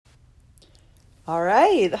All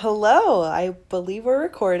right. Hello. I believe we're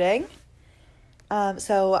recording.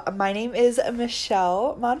 So my name is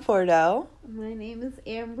Michelle Monforto. My name is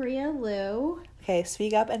Ambria Lou. Okay,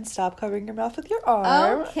 speak up and stop covering your mouth with your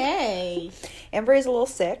arm. Okay. Ambria's a little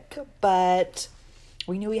sick, but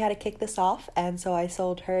we knew we had to kick this off, and so I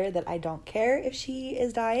told her that I don't care if she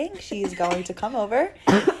is dying. She's going to come over,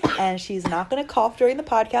 and she's not going to cough during the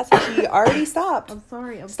podcast, and she already stopped. I'm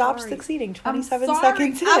sorry. Stopped sorry. succeeding 27 I'm sorry.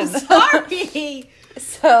 seconds in. I'm sorry.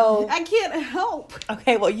 So I can't help.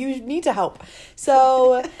 Okay, well, you need to help.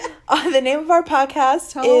 So, the name of our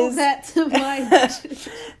podcast Tell is... that to my...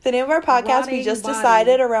 The name of our podcast, we just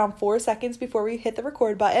decided around 4 seconds before we hit the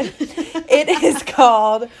record button. It is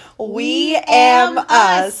called We Am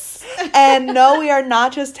Us. And no, we are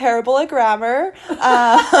not just terrible at grammar.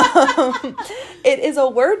 It is a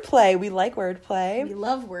wordplay. We like wordplay. We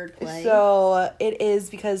love wordplay. So, it is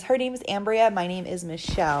because her name is Ambria, my name is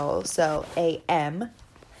Michelle. So, A-M.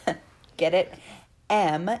 Get it?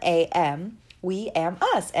 M-A-M. We am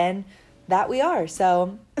us. And that we are.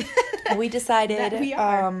 So we decided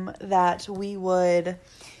that we would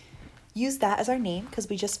use that as our name because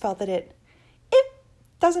we just felt that it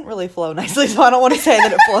doesn't really flow nicely. So I don't want to say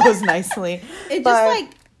that it flows nicely. It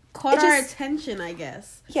just caught our attention, I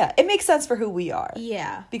guess. Yeah, it makes sense for who we are.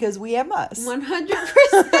 Yeah. Because we am us.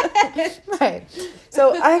 100%. Right.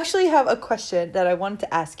 So I actually have a question that I wanted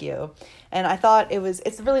to ask you. And I thought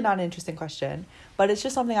it's really not an interesting question, but it's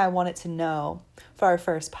just something I wanted to know for our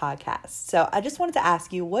first podcast. So I just wanted to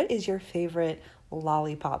ask you, what is your favorite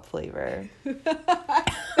lollipop flavor?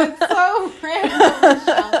 It's so random,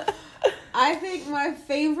 Michelle. I think my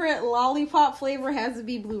favorite lollipop flavor has to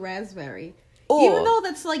be blue raspberry. Ooh. Even though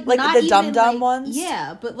that's not the even Dum Dum ones?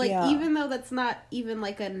 Yeah, but even though that's not even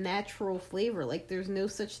a natural flavor, there's no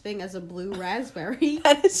such thing as a blue raspberry.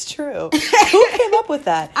 That is true. Who came up with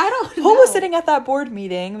that? I don't know. Who was sitting at that board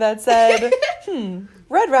meeting that said,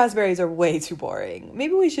 red raspberries are way too boring.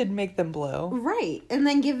 Maybe we should make them blue. Right. And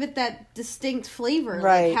then give it that distinct flavor.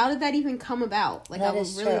 Right. How did that even come about? I would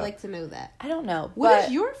really like to know that. I don't know. What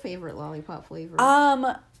is your favorite lollipop flavor?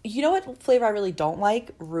 You know what flavor I really don't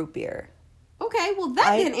like? Root beer. Okay, well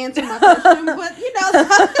that didn't answer my question, but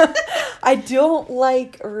I don't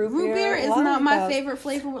like root beer. Root beer is not my favorite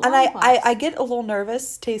flavor with and lollipops. I get a little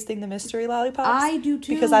nervous tasting the mystery lollipops. I do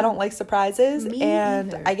too. Because I don't like surprises. Me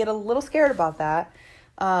and either. I get a little scared about that.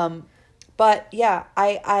 But yeah,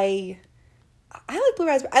 I like blue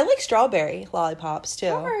raspberry. I like strawberry lollipops too.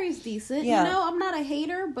 Strawberry's decent. Yeah. I'm not a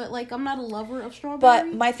hater, but I'm not a lover of strawberry.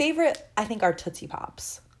 But my favorite, I think, are Tootsie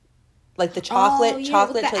Pops. Like the chocolate with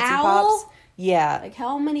the Tootsie owl? Pops. Yeah.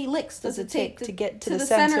 How many licks does it take to get to the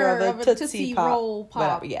center of a Tootsie Pop? Roll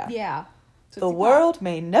pop? Whatever, yeah. The world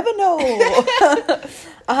may never know.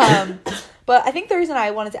 But I think the reason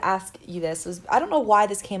I wanted to ask you this was, I don't know why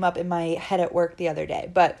this came up in my head at work the other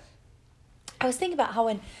day, but I was thinking about how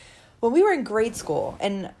when we were in grade school,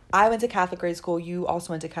 and I went to Catholic grade school, you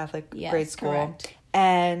also went to Catholic grade school. Correct.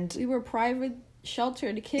 And we were private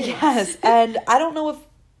sheltered kids. Yes, and I don't know if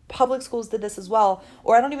public schools did this as well,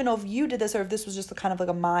 or I don't even know if you did this, or if this was just kind of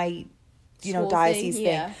a my, diocese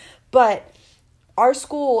thing. But our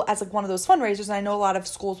school, as one of those fundraisers, and I know a lot of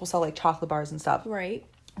schools will sell chocolate bars and stuff. Right.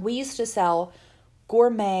 We used to sell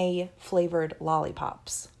gourmet flavored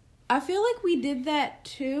lollipops. I feel like we did that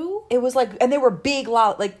too. It was and they were big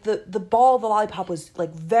the ball of the lollipop was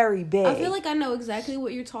very big. I feel like I know exactly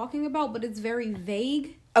what you're talking about, but it's very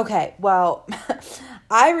vague. Okay, well,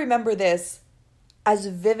 I remember this as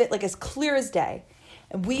vivid, as clear as day.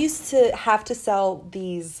 And we used to have to sell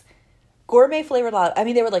these gourmet flavored lollipops. I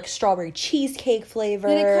mean, they were strawberry cheesecake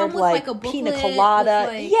flavored. Did it come with a booklet pina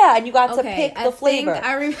colada? Yeah, and you got to pick the flavor.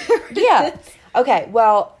 I remember. Yeah. Okay,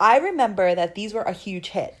 well, I remember that these were a huge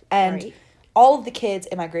hit. And all of the kids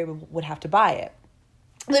in my grade would have to buy it.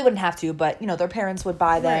 They wouldn't have to, but, their parents would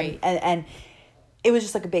buy them. Right. And it was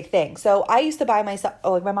just a big thing. So I used to buy myself,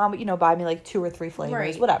 my mom would, buy me 2 or 3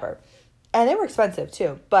 flavors, whatever. And they were expensive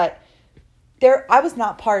too, but I was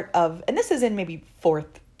not part of, and this is in maybe 4th,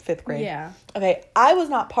 5th grade. Yeah. Okay, I was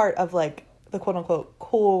not part of the quote unquote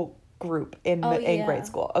cool group in grade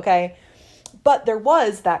school. Okay, but there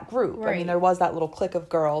was that group. Right. I mean, there was that little clique of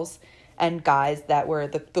girls and guys that were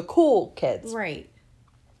the cool kids. Right.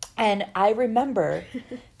 And I remember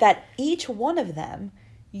that each one of them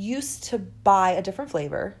used to buy a different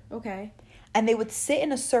flavor. Okay. And they would sit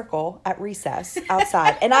in a circle at recess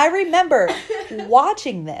outside. And I remember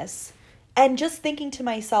watching this and just thinking to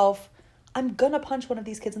myself, I'm going to punch one of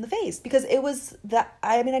these kids in the face. Because it was that,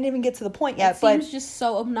 I didn't even get to the point yet. It seems just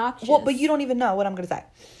so obnoxious. Well, but you don't even know what I'm going to say.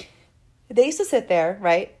 They used to sit there,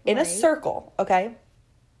 right, in a circle, okay?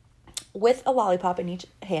 with a lollipop in each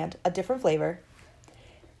hand, a different flavor.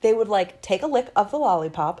 They would like take a lick of the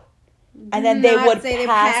lollipop, and then they would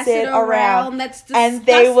pass it around. That's disgusting. And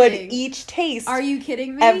they would each taste. Are you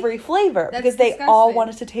kidding me? Every flavor. That's because they disgusting. all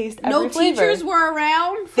wanted to taste every flavor. No teachers were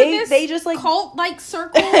around for this they just like cult like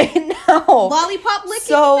circle. I know. Lollipop licking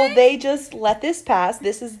So thing? they just let this pass.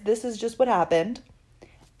 This is just what happened.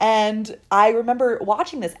 And I remember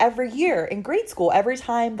watching this every year in grade school. Every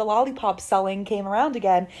time the lollipop selling came around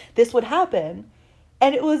again, this would happen.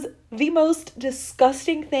 And it was the most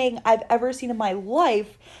disgusting thing I've ever seen in my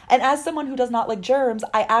life. And as someone who does not like germs,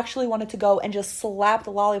 I actually wanted to go and just slap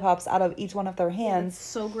the lollipops out of each one of their hands. It's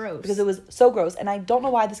so gross. Because it was so gross. And I don't know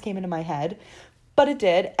why this came into my head, but it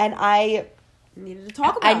did. And I needed to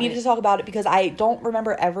talk about it because I don't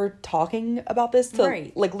remember ever talking about this to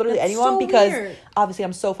like literally That's anyone, so because weird. Obviously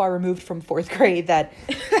I'm so far removed from 4th grade that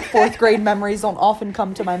 4th grade memories don't often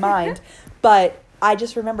come to my mind. But I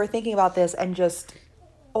just remember thinking about this and just,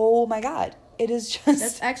 oh my God, it is just...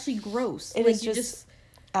 That's actually gross. It is just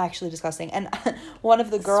actually disgusting. And one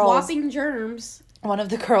of the girls... Swapping germs. One of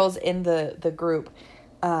the girls in the group...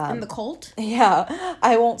 in the cult? Yeah.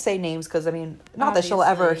 I won't say names because, I mean, not that she'll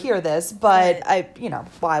ever hear this, but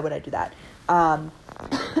why would I do that?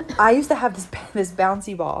 I used to have this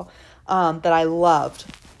bouncy ball that I loved.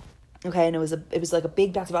 Okay, and it was like a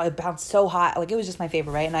big bouncy ball. It bounced so high. Like, it was just my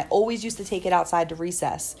favorite, right? And I always used to take it outside to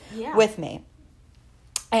recess with me.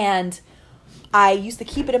 And I used to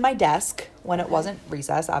keep it in my desk when it wasn't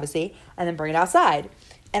recess, obviously, and then bring it outside.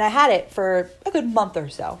 And I had it for a good month or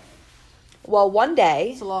so. Well, one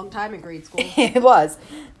day... It's a long time in grade school. It was.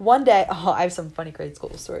 One day... Oh, I have some funny grade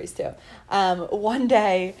school stories, too. One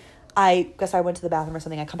day, I guess I went to the bathroom or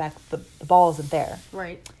something. I come back, the ball isn't there.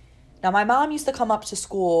 Right. Now, my mom used to come up to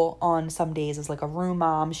school on some days as, like, a room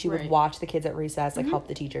mom. She would watch the kids at recess, like, help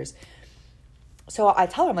the teachers. So I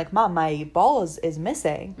tell her, I'm like, Mom, my ball is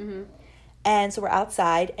missing. Mm-hmm. And so we're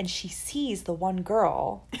outside, and she sees the one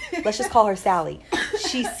girl. Let's just call her Sally.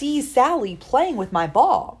 She sees Sally playing with my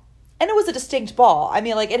ball. And it was a distinct ball. I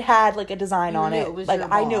mean, like, it had, like, a design on it. Like,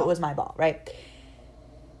 I knew it was my ball, right?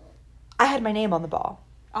 I had my name on the ball.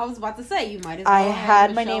 I was about to say, you might as well. I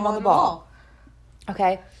had my name on the ball.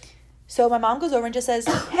 Okay. So my mom goes over and just says,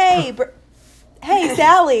 hey,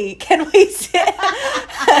 Sally, can I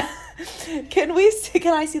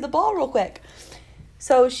see the ball real quick?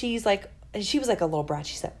 So she was like a little brat.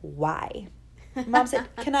 She said, why? Mom said,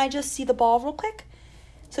 can I just see the ball real quick?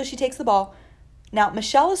 So she takes the ball. Now,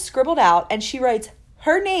 Michelle is scribbled out, and she writes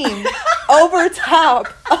her name over top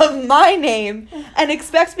of my name and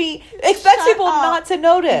expects people not to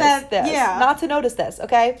notice this. Yeah. Not to notice this,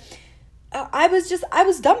 okay? I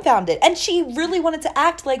was dumbfounded. And she really wanted to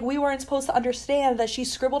act like we weren't supposed to understand that she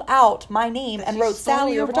scribbled out my name and wrote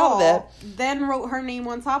Sally over top of it. Then wrote her name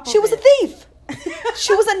on top of it. She was a thief.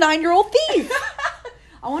 She was a 9-year-old thief.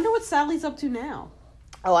 I wonder what Sally's up to now.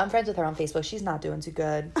 Oh, I'm friends with her on Facebook. She's not doing too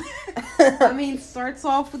good. I mean, starts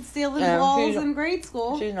off with stealing balls in grade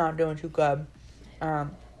school. She's not doing too good.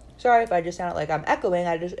 Sorry if I just sounded like I'm echoing.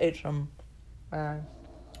 I just ate some...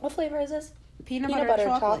 what flavor is this? Peanut butter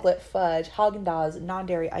chocolate fudge Haagen-Dazs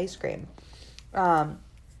non-dairy ice cream. But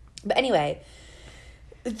anyway,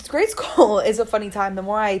 grade school is a funny time. The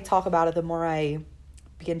more I talk about it, the more I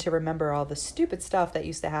begin to remember all the stupid stuff that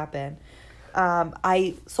used to happen.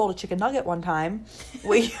 I sold a chicken nugget one time.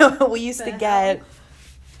 We used to get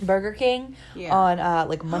Burger King on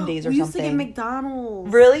like Mondays or something. We used to get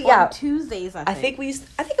McDonald's. Really? Yeah. On Tuesdays, I think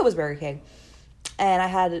it was Burger King. And I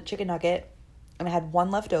had a chicken nugget, and I had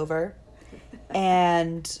one left over.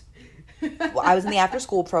 And I was in the after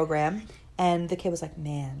school program, and the kid was like,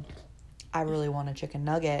 man, I really want a chicken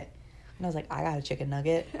nugget. And I was like, I got a chicken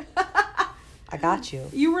nugget. I got you.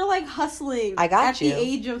 You were like hustling. I got at the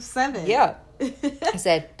age of 7. Yeah. I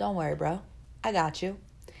said, don't worry, bro. I got you.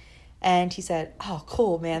 And he said, oh,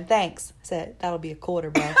 cool, man. Thanks. I said, that'll be a quarter,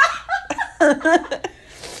 bro.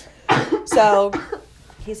 So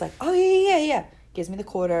he's like, oh, yeah. Gives me the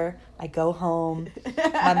quarter. I go home.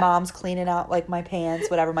 My mom's cleaning out like my pants,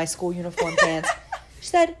 whatever, my school uniform pants. She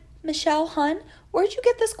said, Michelle, hun, where'd you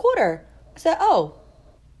get this quarter? I said, oh,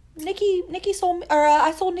 Nikki sold me, or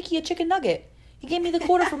I sold Nikki a chicken nugget. He gave me the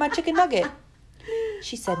quarter for my chicken nugget.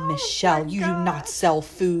 She said, Michelle, you do not sell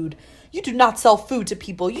food. You do not sell food to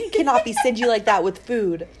people. You cannot be stingy like that with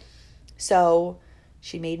food. So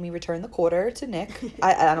she made me return the quarter to Nick.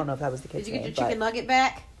 I don't know if that was the kid's name. Did you get your chicken nugget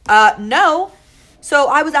back? No. So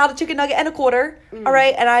I was out a chicken nugget and a quarter. All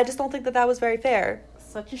right. And I just don't think that was very fair.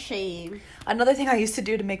 Such a shame. Another thing I used to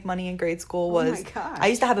do to make money in grade school was I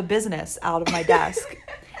used to have a business out of my desk.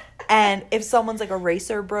 And if someone's like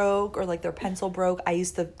eraser broke or like their pencil broke, I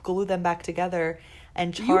used to glue them back together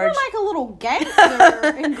and charge. You were like a little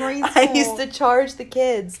gangster in grade school. I used to charge the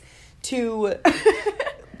kids to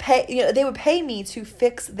pay. You know, they would pay me to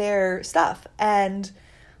fix their stuff, and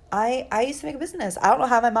I used to make a business. I don't know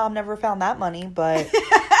how my mom never found that money, but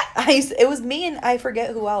it was me and I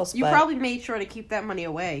forget who else. You probably made sure to keep that money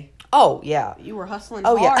away. Oh yeah, you were hustling.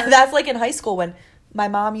 Oh hard. Yeah, that's like in high school when my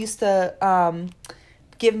mom used to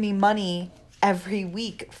give me money every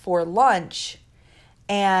week for lunch,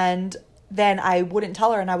 and then I wouldn't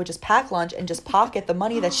tell her, and I would just pack lunch and just pocket the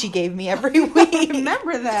money that she gave me every week.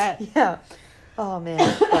 Remember that? Yeah. Oh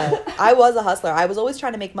man, but I was a hustler. I was always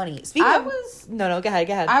trying to make money. No, go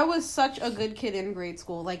ahead. I was such a good kid in grade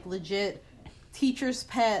school, like legit teacher's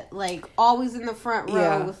pet, like always in the front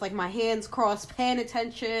row with like my hands crossed, paying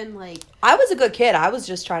attention. Like I was a good kid. I was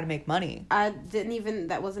just trying to make money.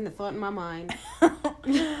 That wasn't a thought in my mind.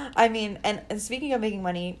 I mean, and speaking of making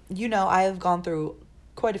money, you know, I have gone through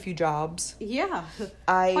quite a few jobs. Yeah,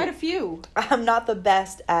 quite a few. I'm not the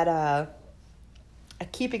best at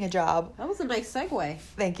keeping a job. That was a nice segue.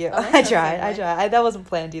 Thank you. I tried. That wasn't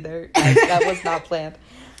planned either. That was not planned.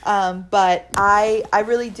 But I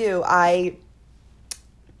really do. I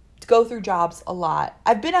go through jobs a lot.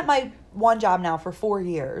 I've been at my one job now for 4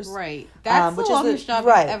 years. Right. That's the longest job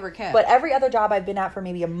I've ever kept. But every other job I've been at for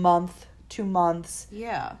maybe a month, 2 months.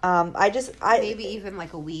 Yeah. Maybe even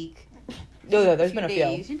like a week. No, there's been a few.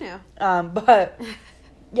 Days, you know. But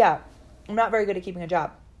yeah, I'm not very good at keeping a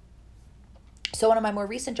job. So one of my more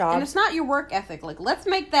recent jobs... And it's not your work ethic. Like, let's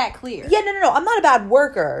make that clear. Yeah, no. I'm not a bad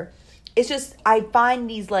worker. It's just I find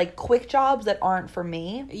these, like, quick jobs that aren't for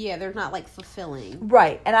me. Yeah, they're not, like, fulfilling.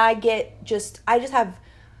 Right. And I just have...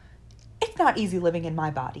 It's not easy living in my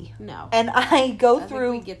body. No. And I think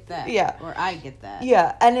we get that. Yeah. Or I get that.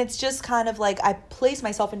 Yeah. And it's just kind of like I place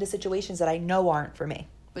myself into situations that I know aren't for me.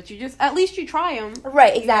 But at least you try them.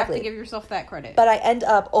 Right, exactly. You have to give yourself that credit. But I end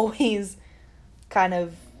up always kind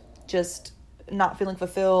of just not feeling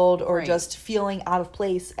fulfilled or just feeling out of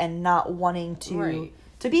place and not wanting to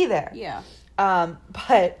be there. Yeah.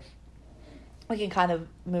 But we can kind of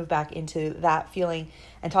move back into that feeling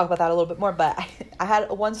and talk about that a little bit more. But I had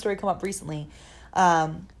one story come up recently.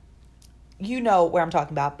 You know where I'm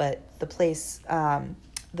talking about, but the place,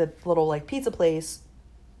 the little like pizza place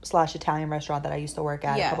 / Italian restaurant that I used to work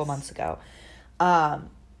at a couple months ago.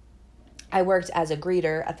 I worked as a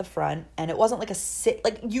greeter at the front, and it wasn't like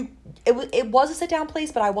it was a sit down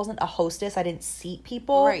place, but I wasn't a hostess. I didn't seat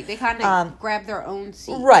people. Right. They kind of grab their own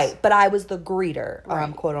seats. Right. But I was the greeter,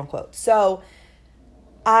 quote unquote. So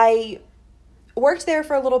I worked there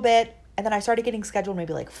for a little bit, and then I started getting scheduled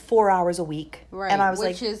maybe like 4 hours a week. Right. And I was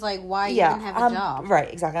Which is like why you didn't have a job. Right.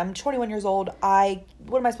 Exactly. I'm 21 years old.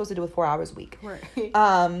 What am I supposed to do with 4 hours a week? Right.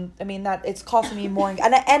 I mean that it's costing me more,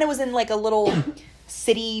 and it was in like a little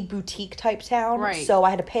city boutique type town. Right. So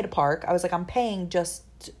I had to pay to park. I was like, I'm paying just,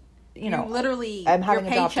 you know, literally, I'm having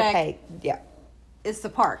a job to pay. Yeah. It's the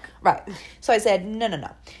park. Right. So I said,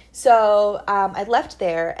 no. So I left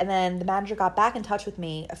there, and then the manager got back in touch with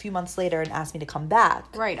me a few months later and asked me to come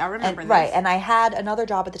back. Right. I remember that. Right. And I had another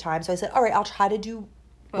job at the time. So I said, all right, I'll try to do...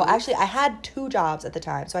 Well, actually, I had 2 jobs at the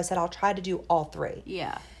time. So I said, I'll try to do all 3.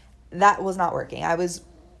 Yeah. That was not working. I was...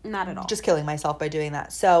 Not at all. Just killing myself by doing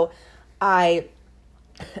that. So it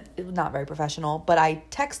was not very professional, but I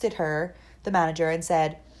texted her, the manager, and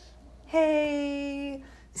said, hey...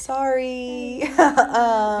 Sorry.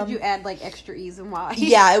 Did you add like extra E's and Y's?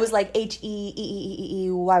 Yeah, it was like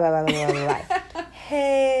HEEEEYYYYYY.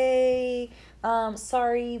 Hey,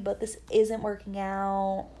 sorry, but this isn't working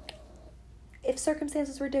out. If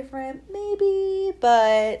circumstances were different, maybe,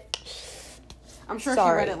 but I'm sure she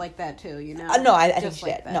read it like that too, you know? No, I think she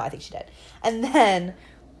did. No, I think she did. And then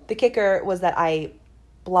the kicker was that I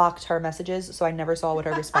blocked her messages, so I never saw what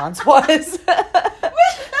her response was.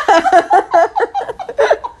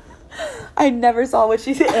 I never saw what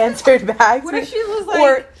she answered back. What if she was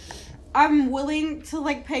like, I'm willing to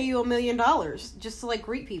like pay you $1 million just to like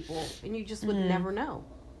greet people, and you just would never know.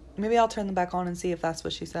 Maybe I'll turn them back on and see if that's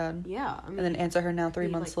what she said. Yeah. I mean, and then answer her now 3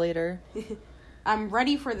 months later. I'm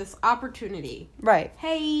ready for this opportunity. Right.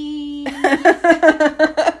 Hey.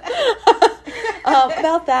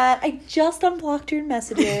 About that, I just unblocked your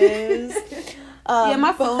messages. Yeah,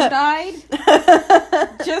 my phone died.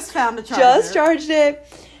 Just found a charger. Just charged it.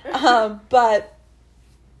 But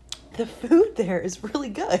the food there is really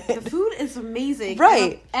good. The food is amazing.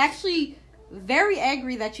 Right. Actually, very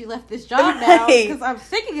angry that you left this job now because I'm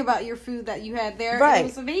thinking about your food that you had there. Right. And it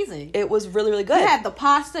was amazing. It was really, really good. You had the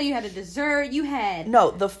pasta, you had a dessert, you had...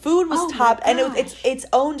 No, the food was top, and it's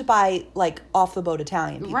owned by, like, off-the-boat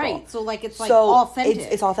Italian people. Right, so, like, it's, like, authentic.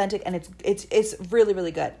 It's authentic, and it's really,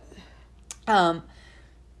 really good.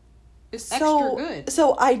 It's extra good.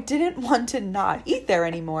 So I didn't want to not eat there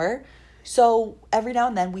anymore, so every now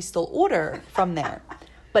and then we still order from there.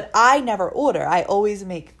 But I never order. I always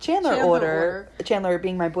make Chandler order. Chandler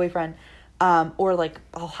being my boyfriend. Or, like,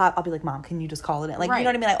 I'll be like, Mom, can you just call it in? Like, you know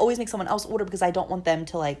what I mean? I always make someone else order because I don't want them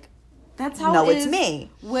to, like, that's how know it's me.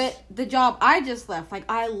 With the job I just left. Like,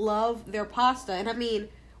 I love their pasta. And, I mean,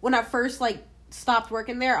 when I first, like, stopped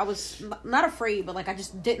working there, I was not afraid, but, like, I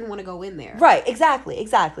just didn't want to go in there. Right, exactly.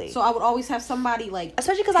 So I would always have somebody, like...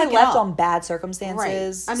 Especially because I left on bad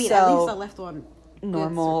circumstances. Right. I mean, at least I left on...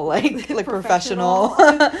 normal, like professional.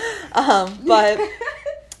 But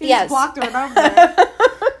yes, blocked her number.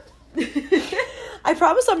 I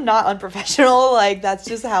promise I'm not unprofessional. Like, that's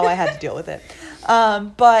just how I had to deal with it.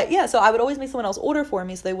 But yeah, so I would always make someone else order for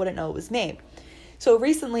me so they wouldn't know it was me. So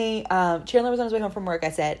recently, Chandler was on his way home from work.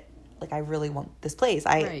 I said, like, I really want this place.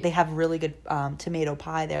 They have really good tomato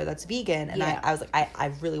pie there that's vegan, and I was like,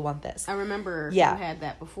 I really want this. I remember you had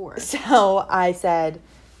that before. So I said,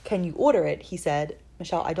 can you order it? He said,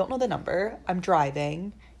 Michelle, I don't know the number. I'm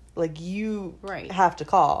driving. Like, you have to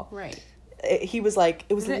call. Right. He was like,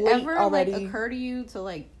 it was late already. Did it ever, already. Like, occur to you to,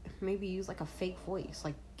 like, maybe use, like, a fake voice?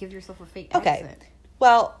 Like, give yourself a fake accent?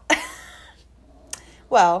 Well,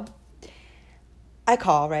 I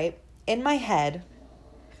call, right? In my head,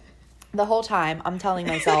 the whole time, I'm telling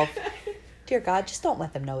myself, dear God, just don't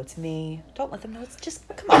let them know it's me. Don't let them know it's just,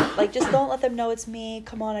 come on. Like, just don't let them know it's me.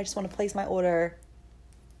 Come on, I just want to place my order.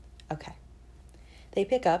 Okay. They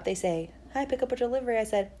pick up. They say, hi, pick up a delivery. I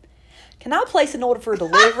said, can I place an order for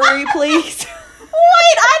delivery, please?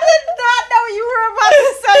 Wait, I did not know you were about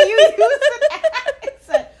to say you used an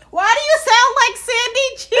accent. Why do you sound like Sandy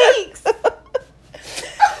Cheeks?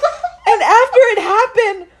 And after it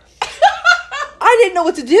happened, I didn't know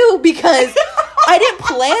what to do because I didn't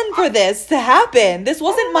plan for this to happen. This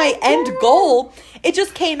wasn't my end goal. It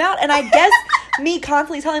just came out. And I guess me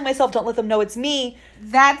constantly telling myself, don't let them know it's me,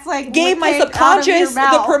 that's like gave my subconscious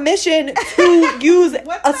the permission to use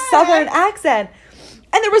a southern accent.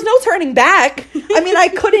 And there was no turning back. I mean, I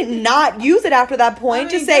couldn't not use it after that point.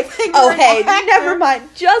 Just say, oh, hey, never mind.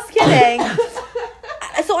 Just kidding.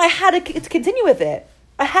 So I had to continue with it.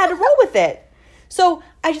 I had to roll with it. So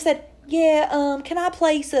I just said, yeah, can I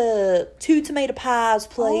place 2 tomato pies,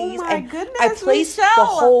 please? Oh, my goodness, I placed the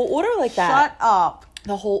whole order like that. Shut up.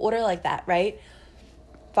 The whole order like that, right?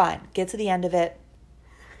 Fine. Get to the end of it.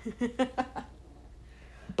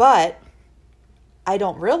 But I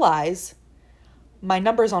don't realize my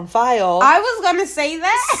number's on file. I was going to say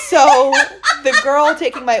that. So the girl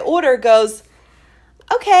taking my order goes,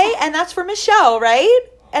 okay, and that's for Michelle, right?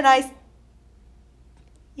 And I,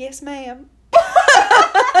 yes, ma'am.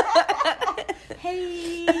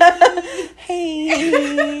 Hey. Hey.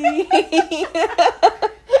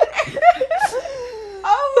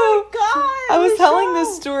 Oh my God. I was telling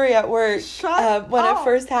this story at work when it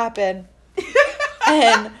first happened.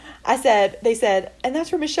 And they said, and that's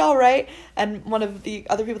for Michelle, right? And one of the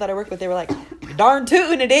other people that I worked with, they were like, darn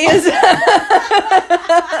tootin' it is.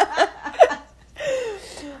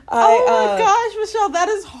 Oh my gosh, Michelle, that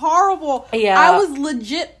is horrible. Yeah. I was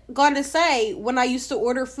legit going to say, when I used to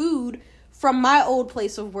order food from my old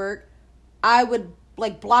place of work, I would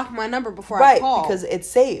like block my number before I call. Right, because it's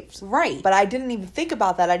saved. Right. But I didn't even think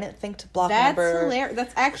about that. I didn't think to block number. That's hilarious.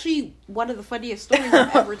 That's actually one of the funniest stories you've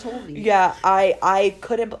ever told me. Yeah, I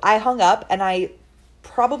couldn't. I hung up and I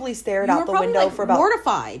probably stared out the window for about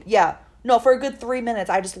mortified. Yeah. No, for a good 3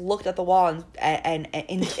 minutes, I just looked at the wall and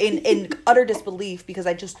in utter disbelief because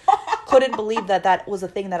I just couldn't believe that was a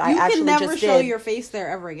thing that I actually just did. You can never show your face there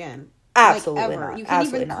ever again. Absolutely like, ever. not. You can't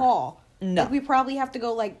even call. No. Like, we probably have to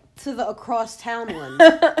go like to the across town one.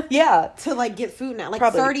 Yeah. To like get food now. Like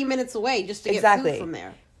probably 30 minutes away just to get food from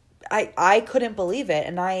there. I couldn't believe it,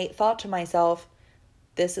 and I thought to myself,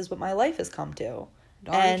 this is what my life has come to.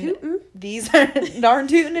 Darn tootin'. These are darn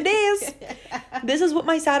tootin' it is. This is what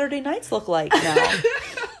my Saturday nights look like now.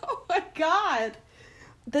 Oh my God.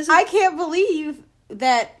 I can't believe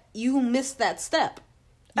that you missed that step.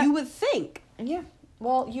 You would think. Yeah.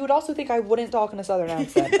 Well, you would also think I wouldn't talk in a southern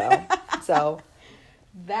accent, though. So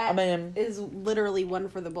that is literally one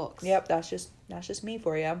for the books. Yep, that's just me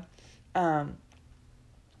for you.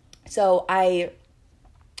 So I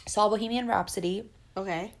saw Bohemian Rhapsody.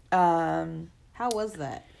 Okay. How was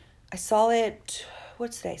that? I saw it,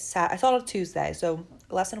 what's today? I saw it on Tuesday, so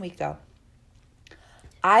less than a week ago.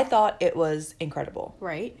 I thought it was incredible.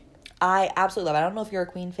 Right. I absolutely love it. I don't know if you're a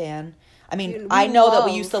Queen fan. I mean, I know that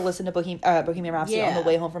we used to listen to Bohemian Rhapsody on the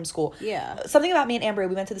way home from school. Yeah. Something about me and Amber,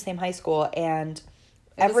 we went to the same high school, and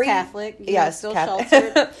every Catholic. Yes, still Catholic.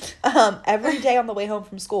 sheltered. Every day on the way home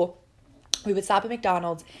from school, we would stop at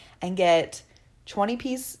McDonald's and get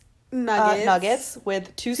 20-piece nuggets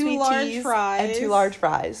with two sweet teas and 2 large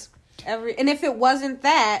fries. And if it wasn't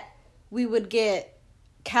that, we would get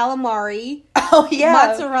calamari. Oh yeah,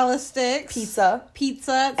 mozzarella sticks, pizza,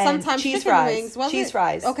 and sometimes cheese chicken fries. wings. Was cheese it?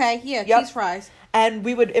 fries. Okay, yeah, cheese fries. And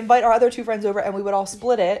we would invite our other 2 friends over, and we would all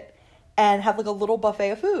split it and have like a little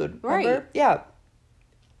buffet of food. Right? Remember? Yeah.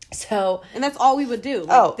 So, and that's all we would do.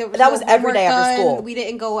 Like, that was every day after school. We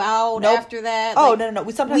didn't go out after that. Oh, like, no.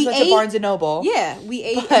 We sometimes went to Barnes and Noble. Yeah, we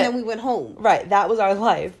ate and then we went home. Right, that was our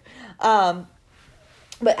life.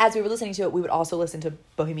 But as we were listening to it, we would also listen to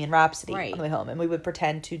Bohemian Rhapsody on the way home, and we would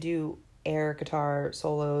pretend to do air guitar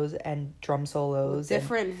solos and drum solos,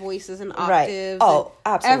 different voices and octaves. Right. Oh,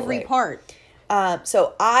 absolutely. Every part.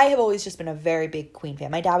 So I have always just been a very big Queen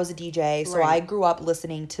fan. My dad was a DJ, so I grew up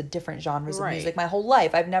listening to different genres of music my whole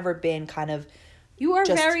life. I've never been kind of... You are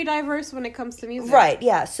very diverse when it comes to music. Right,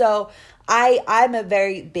 yeah. So I'm a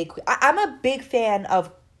very big... I'm a big fan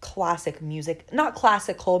of classic music. Not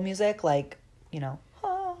classical music, like, you know...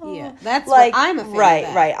 Yeah, that's like, what I'm a fan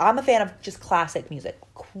of. Right. I'm a fan of just classic music.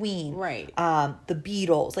 Queen. Right. The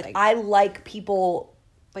Beatles. Like I like people...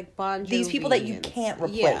 Like Bon Jovi. These people that you can't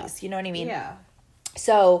replace. Yeah. You know what I mean? Yeah.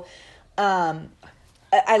 So,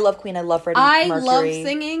 I love Queen. I love Freddie Mercury. I love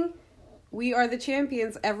singing We Are the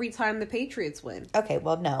Champions every time the Patriots win. Okay,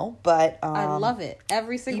 well, no, but... I love it.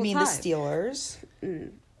 Every single time. You mean the Steelers?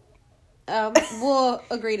 We'll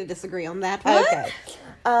agree to disagree on that one. Okay.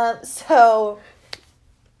 So...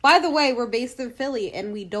 By the way, we're based in Philly,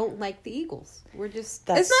 and we don't like the Eagles. We're just...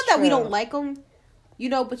 That's it's not true. that we don't like them, you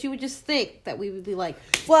know, but you would just think that we would be like,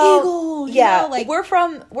 well, Eagles, yeah, you know, like... We're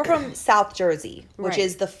from South Jersey, which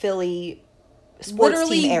is the Philly sports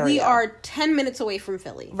team area. We are 10 minutes away from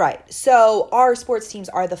Philly. Right. So our sports teams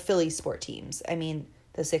are the Philly sport teams. I mean,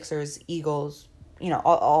 the Sixers, Eagles, you know,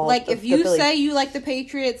 all like, if you say you like the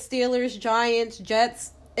Patriots, Steelers, Giants,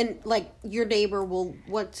 Jets... And, like, your neighbor will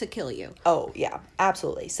want to kill you. Oh, yeah.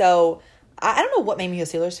 Absolutely. So, I don't know what made me a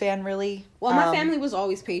Steelers fan, really. Well, my family was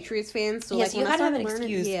always Patriots fans. So, yes, like, you kind of have an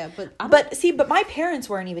excuse. Yeah, but my parents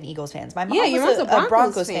weren't even Eagles fans. My mom was a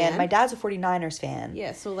Broncos fan. My dad's a 49ers fan.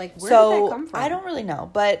 Yeah, so, like, where did that come from? I don't really know.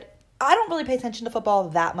 But I don't really pay attention to football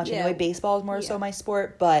that much anyway. Baseball is more so my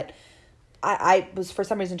sport. But I was, for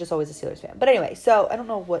some reason, just always a Steelers fan. But anyway, so I don't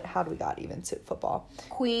know how do we got even to football.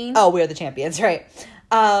 Queen. Oh, we are the champions, right.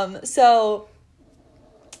 So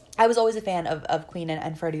I was always a fan of Queen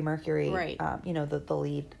and Freddie Mercury, right. You know, the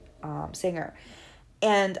lead singer.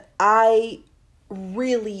 And I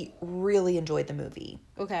really, really enjoyed the movie.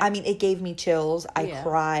 Okay. I mean, it gave me chills. I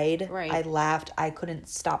cried. Right. I laughed. I couldn't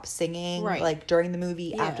stop singing, right. like during the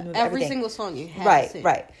movie, after the movie, every single song you had to sing.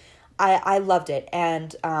 Right. I loved it.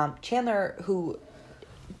 And Chandler, who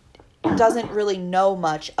doesn't really know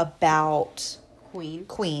much about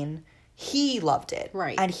Queen, he loved it.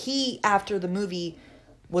 Right. And he, after the movie,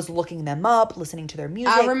 was looking them up, listening to their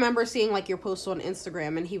music. I remember seeing, like, your post on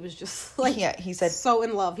Instagram, and he was just, like, he said, so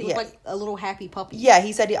in love. He was like a little happy puppy. Yeah,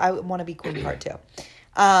 he said, I want to be Queen Part 2.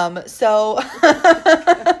 So,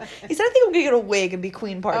 he said, I think I'm going to get a wig and be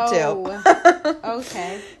Queen Part 2.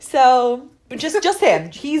 Okay. So, just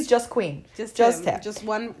him. He's just Queen. Just him. Just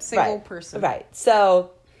one single person. Right.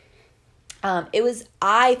 So...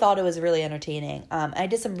 I thought it was really entertaining. I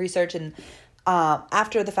did some research, and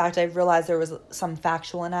after the fact, I realized there was some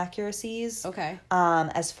factual inaccuracies. Okay.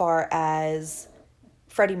 As far as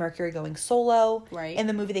Freddie Mercury going solo. Right. In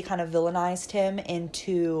the movie, they kind of villainized him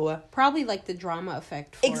into... Probably, like, the drama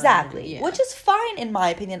effect. Exactly. Which is fine, in my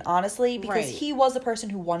opinion, honestly, because he was a person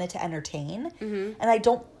who wanted to entertain. Mm-hmm. And I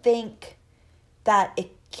don't think that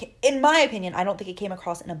in my opinion, I don't think it came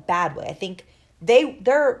across in a bad way. I think...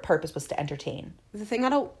 Their purpose was to entertain. The thing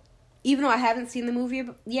even though I haven't seen the movie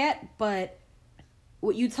yet, but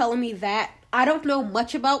what you telling me that, I don't know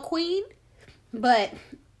much about Queen, but,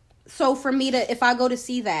 so for me if I go to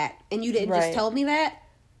see that, and you didn't just tell me that,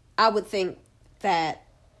 I would think that,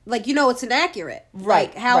 like, you know, it's inaccurate. Right.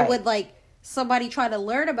 Like, how would, like, somebody try to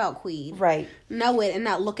learn about Queen, know it, and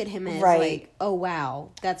not look at him as, like, oh, wow,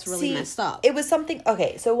 that's really messed up. It was something,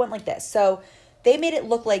 okay, so it went like this. So... They made it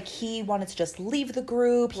look like he wanted to just leave the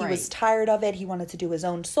group. He was tired of it. He wanted to do his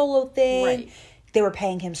own solo thing. Right. They were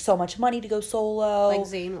paying him so much money to go solo. Like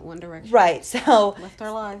Zayn with One Direction. Right. So... Left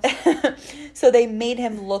our lives. So they made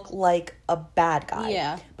him look like a bad guy.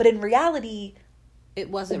 Yeah. But in reality, it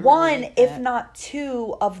wasn't one, really like if that. not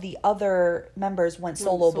two, of the other members went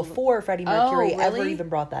solo before Freddie Mercury ever really? even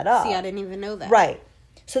brought that up. See, I didn't even know that. Right.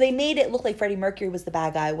 So they made it look like Freddie Mercury was the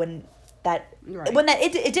bad guy when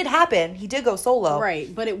it did happen. He did go solo.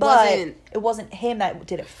 Right, but it wasn't him that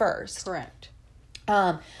did it first. Correct.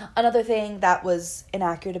 Another thing that was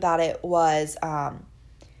inaccurate about it was I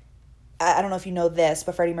don't know if you know this,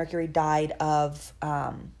 but Freddie Mercury died of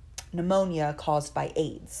pneumonia caused by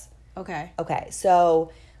AIDS. Okay. Okay,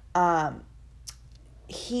 so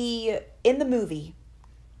he, in the movie,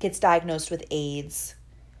 gets diagnosed with AIDS.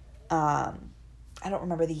 I don't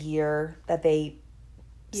remember the year that they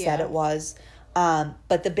said it was.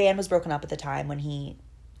 But the band was broken up at the time when he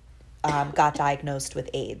got diagnosed with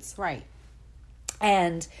AIDS. Right.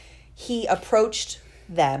 And he approached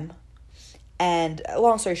them and,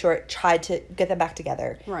 long story short, tried to get them back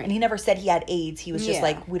together. Right. And he never said he had AIDS. He was just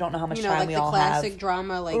like, we don't know how much time we all have. You know, like the classic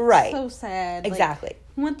drama, like, right. so sad. Exactly. Like,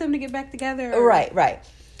 want them to get back together. Right.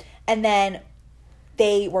 And then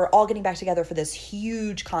they were all getting back together for this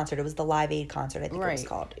huge concert. It was the Live Aid concert, I think it was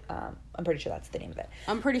called. I'm pretty sure that's the name of it.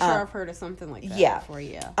 I'm pretty sure I've heard of something like that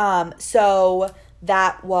before, So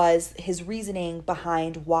that was his reasoning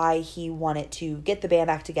behind why he wanted to get the band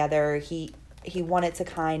back together. He wanted to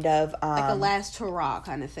kind of... like a last hurrah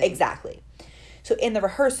kind of thing. Exactly. So in the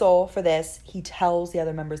rehearsal for this, he tells the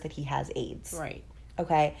other members that he has AIDS. Right.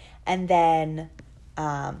 Okay. And then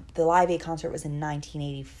the Live Aid concert was in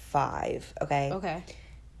 1985. Okay.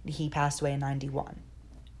 He passed away in 91.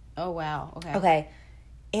 Oh, wow. Okay.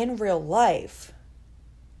 In real life,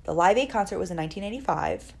 the Live Aid concert was in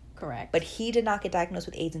 1985. Correct. But he did not get diagnosed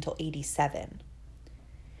with AIDS until 87.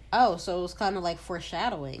 Oh, so it was kind of like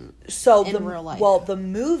foreshadowing. So in real life. Well, the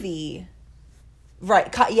movie, right?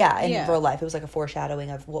 In real life, it was like a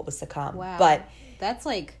foreshadowing of what was to come. Wow. But that's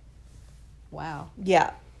like, wow.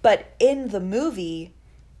 Yeah, but in the movie,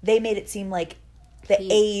 they made it seem like the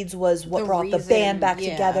AIDS was what brought the band back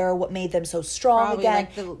together, what made them so strong probably again,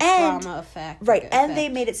 like the drama effect. Right, and they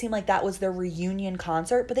made it seem like that was their reunion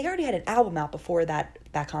concert, but they already had an album out before that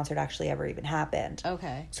concert actually ever even happened.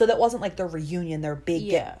 Okay, so that wasn't like their reunion, their big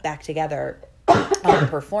get back together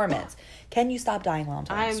performance. Can you stop dying while I'm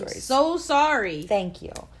telling stories? I'm so sorry. Thank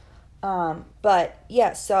you. But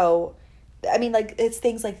yeah, so I mean, like, it's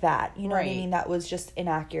things like that. You know what I mean? That was just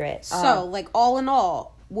inaccurate. So, like, all in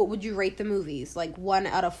all, what would you rate the movies? Like, 1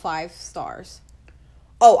 out of 5 stars.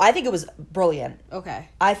 Oh, I think it was brilliant. Okay.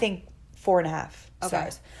 I think 4.5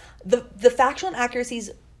 stars. The factual inaccuracies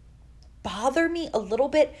bother me a little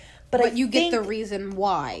bit, but you get the reason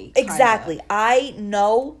why. Exactly. Kinda. I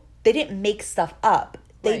know they didn't make stuff up.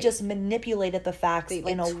 They just manipulated the facts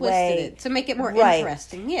in a way it to make it more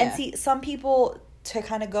interesting. Yeah. And see, some people, to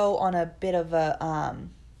kind of go on a bit of a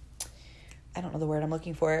I don't know the word I'm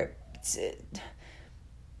looking for.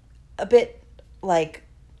 A bit like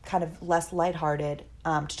kind of less lighthearted,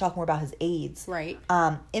 to talk more about his AIDS. Right.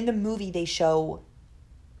 In the movie, they show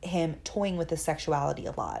him toying with his sexuality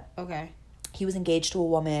a lot. Okay. He was engaged to a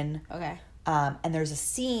woman. Okay. And there's a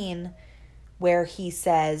scene where he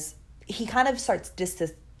says, he kind of starts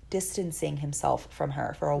distancing himself from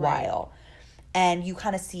her for a while. And you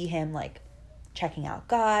kind of see him like checking out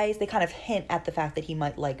guys. They kind of hint at the fact that he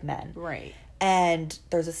might like men. Right. And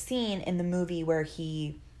there's a scene in the movie where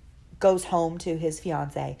he goes home to his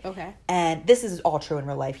fiance. Okay. And this is all true in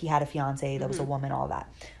real life. He had a fiance that was a woman, all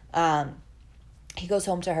that. He goes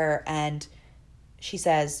home to her and she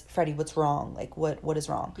says, Freddie, what's wrong? Like, what is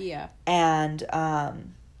wrong? Yeah. And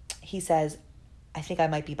he says, I think I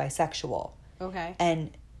might be bisexual. Okay.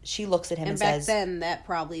 And she looks at him and says... back then, that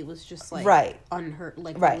probably was just, like, unheard,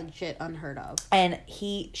 like, legit unheard of. And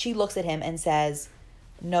she looks at him and says,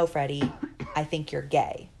 no, Freddie, I think you're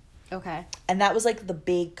gay. Okay. And that was, like, the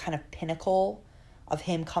big kind of pinnacle of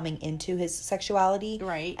him coming into his sexuality.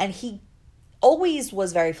 Right. And he always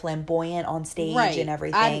was very flamboyant on stage and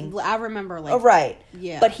everything. I remember, like... Right.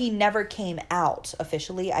 Yeah. But he never came out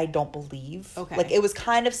officially, I don't believe. Okay. Like, it was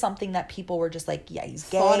kind of something that people were just like, yeah, he's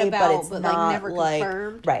gay, thought about, but it's not, like, never like...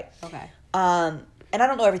 confirmed? Right. Okay. And I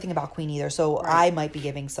don't know everything about Queen either, so I might be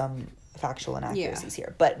giving some factual inaccuracies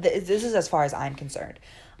here. But this is as far as I'm concerned.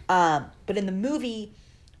 But in the movie,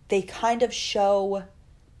 they kind of show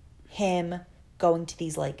him going to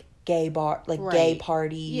these, like, gay gay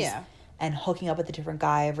parties. Yeah. And hooking up with a different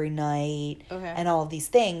guy every night. Okay. And all of these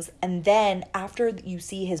things. And then after you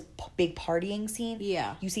see his big partying scene,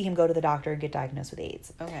 you see him go to the doctor and get diagnosed with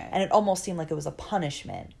AIDS. Okay. And it almost seemed like it was a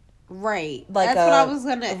punishment. Right. Like that's what I was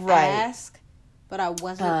going to ask, but I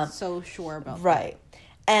wasn't so sure about that. Right.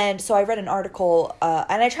 And so I read an article,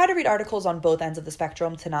 and I try to read articles on both ends of the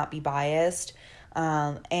spectrum to not be biased.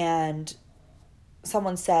 And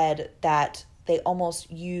someone said that they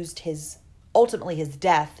almost used ultimately his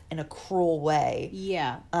death in a cruel way.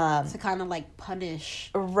 Yeah. To kind of like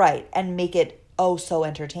punish. Right. And make it so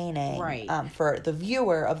entertaining. Right. For the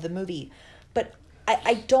viewer of the movie. But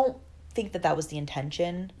I don't think that was the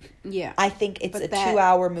intention. Yeah. I think it's a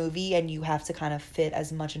 2-hour movie and you have to kind of fit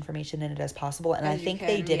as much information in it as possible. And I think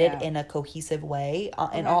they did it in a cohesive way,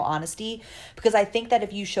 in all honesty. Because I think that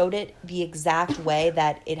if you showed it the exact way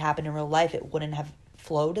that it happened in real life, it wouldn't have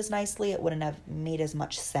flowed as nicely. It wouldn't have made as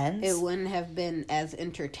much sense. It wouldn't have been as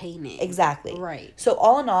entertaining. Exactly. Right. So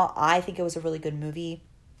all in all, I think it was a really good movie.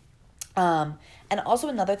 And also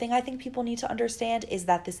another thing I think people need to understand is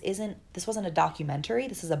that this wasn't a documentary.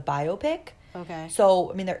 This is a biopic. Okay.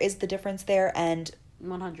 So, I mean, there is the difference there, and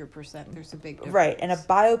 100%. There's a big difference. Right. And a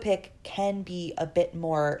biopic can be a bit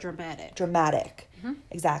more dramatic. Mm-hmm.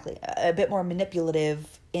 Exactly. A bit more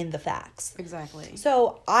manipulative in the facts. Exactly.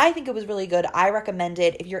 So I think it was really good. I recommend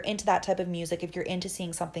it if you're into that type of music, if you're into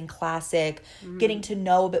seeing something classic, getting to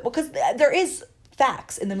know a bit, because there is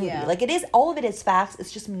facts in the movie. Yeah. Like, all of it is facts.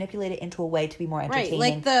 It's just manipulated into a way to be more entertaining.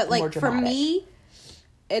 Right. More dramatic. For me,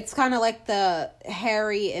 it's kind of like the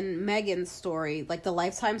Harry and Meghan story, like the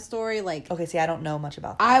Lifetime story. Like, okay, see, I don't know much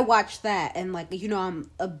about that. I watched that, and like,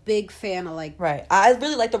 I'm a big fan of like. Right. I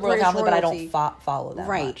really like the royal British family, royalty. but I don't follow that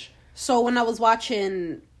much. So when I was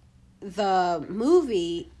watching the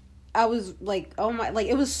movie, I was like, oh my, like,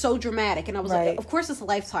 it was so dramatic, and I was like, of course it's a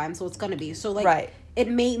Lifetime, so it's gonna be. So like, it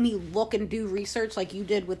made me look and do research like you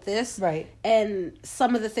did with this. Right. And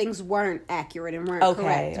some of the things weren't accurate and weren't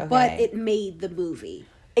correct. Okay. But it made the movie.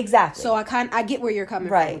 Exactly. So I get where you're coming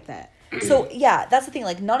from with that. So yeah, that's the thing.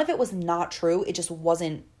 Like, none of it was not true. It just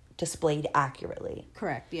wasn't displayed accurately.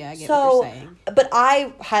 Correct. Yeah, I get what you're saying. But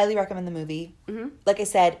I highly recommend the movie. Mm-hmm. Like I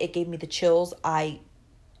said, it gave me the chills. I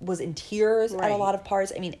was in tears at a lot of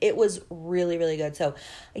parts. I mean, it was really, really good. So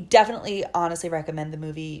I definitely, honestly recommend the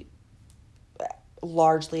movie.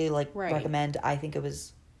 Largely, recommend. I think it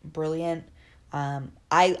was brilliant.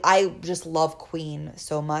 I just love Queen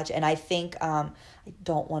so much, and I think I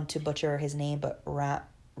don't want to butcher his name, but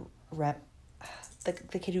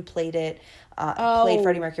the kid who played it played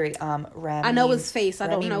Freddie Mercury. Rami, I know his face. I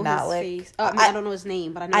don't know Malek. his face. I don't know his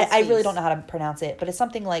name, but I know his I face. really don't know how to pronounce it, but it's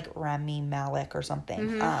something like Rami Malek or something.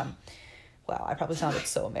 Mm-hmm. Wow, I probably sounded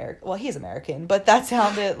so American. Well, he's American, but that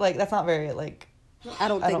sounded like that's not very like. I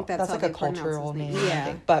don't think that's like how a cultural name.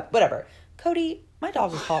 Yeah, but whatever. Cody, my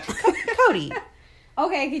dog is called Cody.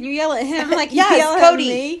 Okay, can you yell at him like yes, you yell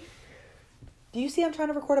Cody. at me? Do you see I'm trying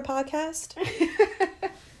to record a podcast?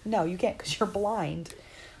 No, you can't because you're blind.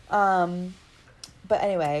 But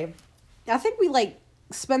anyway, I think we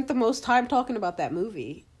spent the most time talking about that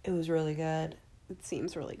movie. It was really good. It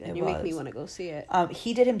seems really good. You make me want to go see it.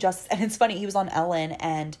 He did him justice, and it's funny. He was on Ellen,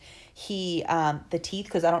 and he the teeth,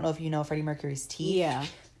 because I don't know if you know Freddie Mercury's teeth. Yeah.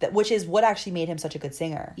 Which is what actually made him such a good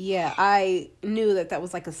singer. Yeah, I knew that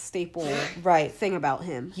was like a staple thing about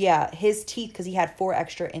him. Yeah, his teeth, because he had 4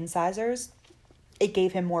 extra incisors, it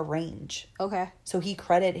gave him more range. Okay. So he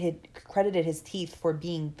credited his teeth for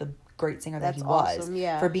being the great singer that he was. Awesome,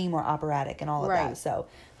 yeah. For being more operatic and all of that. So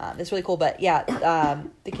it's really cool. But yeah,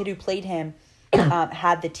 the kid who played him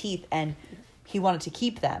had the teeth, and he wanted to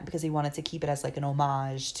keep them because he wanted to keep it as like an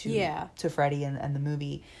homage to Freddie and the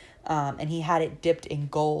movie. And he had it dipped in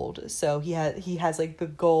gold, so he has like the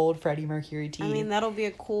gold Freddie Mercury teeth. I mean, that'll be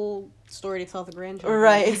a cool story to tell the grandchildren.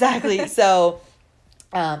 Right, exactly. So,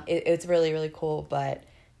 it's really, really cool. But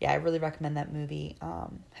yeah, I really recommend that movie.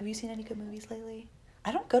 Have you seen any good movies lately?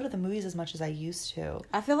 I don't go to the movies as much as I used to.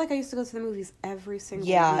 I feel like I used to go to the movies every single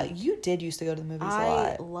week. Yeah, you did used to go to the movies a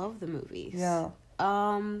lot. I love the movies. Yeah.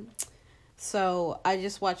 So I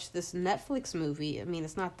just watched this Netflix movie. I mean,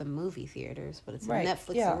 it's not the movie theaters, but it's a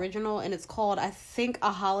Netflix original, and it's called, I think, A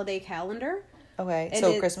Holiday Calendar. Okay, and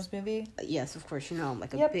so Christmas movie? Yes, of course. I'm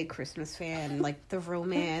like a big Christmas fan. Like the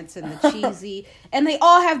romance and the cheesy. And they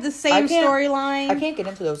all have the same storyline. I can't get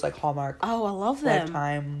into those like Hallmark. Oh, I love them.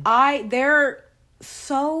 Lifetime. They're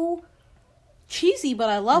so cheesy, but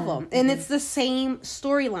I love them. And it's the same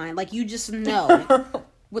storyline. Like, you just know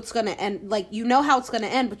what's going to end. Like, you know how it's going to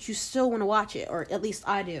end, but you still want to watch it. Or at least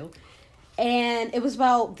I do. And it was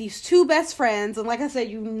about these 2 best friends. And like I said,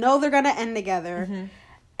 you know they're going to end together.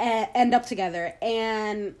 End up together.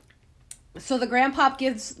 And so the grandpop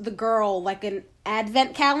gives the girl like an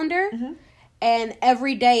advent calendar. And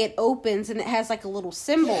every day it opens and it has like a little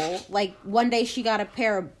symbol. Like one day she got a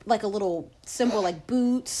pair of like a little symbol like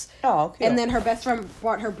boots. Oh, okay. And then her best friend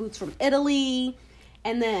brought her boots from Italy.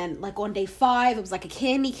 And then like on day 5 it was like a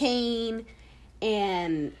candy cane.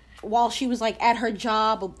 And while she was like at her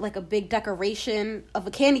job, like a big decoration of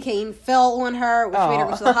a candy cane fell on her, which made her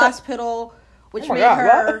go to the hospital, which made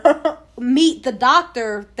her meet the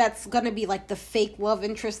doctor that's gonna be like the fake love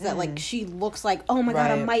interest that like she looks like, oh my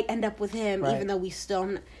god, I might end up with him, even though we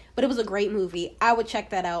still. But it was a great movie. I would check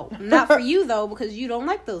that out. Not for you though, because you don't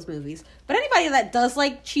like those movies. But anybody that does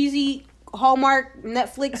like cheesy Hallmark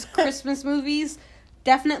Netflix Christmas movies,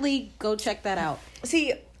 definitely go check that out.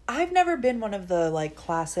 See, I've never been one of the like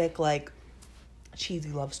classic like cheesy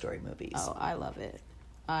love story movies. Oh, I love it.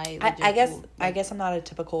 I guess I'm not a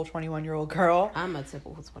typical 21-year-old girl. I'm a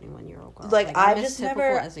typical 21-year-old girl. Like I'm I've as just typical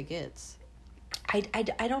never as it gets.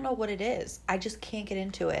 I don't know what it is. I just can't get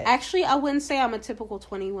into it. Actually, I wouldn't say I'm a typical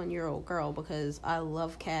 21-year-old girl because I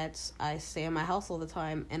love cats. I stay in my house all the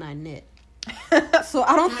time and I knit. So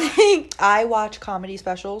I don't think I watch comedy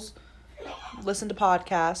specials, listen to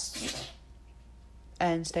podcasts,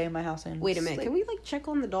 and stay in my house and wait a minute. sleep. Can we like check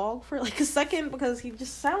on the dog for like a second because he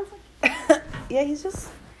just sounds like Yeah,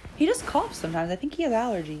 he just coughs sometimes. I think he has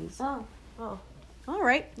allergies. Oh. All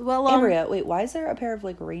right. Well, Ambria, wait, why is there a pair of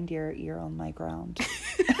like reindeer ear on my ground?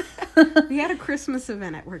 we had a Christmas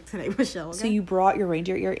event at work today, Michelle. Okay? So you brought your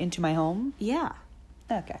reindeer ear into my home? Yeah.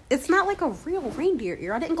 Okay. It's not like a real reindeer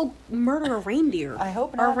ear. I didn't go murder a reindeer. I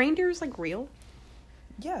hope not. Are reindeers like real?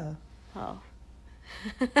 Yeah. Oh.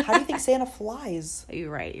 How do you think Santa flies? You're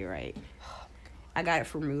right. I got it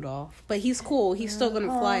from Rudolph. But he's cool. He's still going to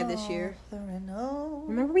fly this year.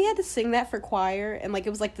 Remember we had to sing that for choir? And like it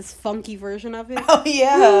was like this funky version of it? Oh,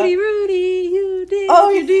 yeah. Rudy, you did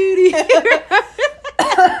your duty.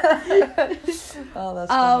 Oh,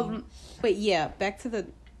 that's funny. But yeah, back to the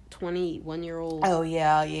 21-year-old. Oh,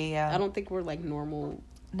 yeah. I don't think we're like normal.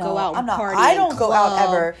 No, go out I'm and not. party. I don't go out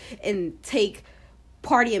ever. And take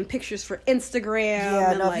partying pictures for Instagram. Yeah,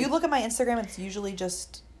 and no, like, if you look at my Instagram, it's usually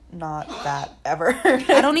just not that ever.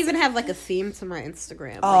 I don't even have like a theme to my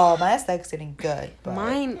Instagram. Oh, my aesthetic's getting good. But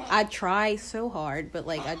mine, I try so hard, but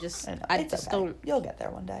like I just don't. You'll get there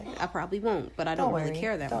one day. I probably won't, but I don't really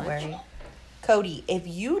care that much. Don't worry. Cody, if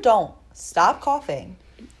you don't stop coughing,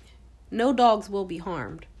 no dogs will be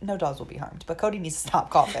harmed. No dogs will be harmed, but Cody needs to stop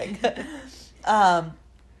coughing. No,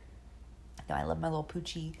 I love my little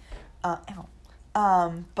poochie.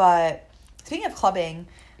 But speaking of clubbing,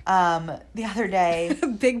 the other day,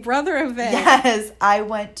 Big Brother event. Yes, I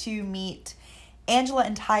went to meet Angela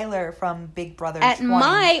and Tyler from Big Brother at 20.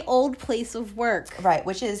 my old place of work. Right,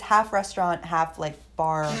 which is half restaurant, half like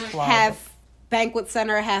bar club. Half banquet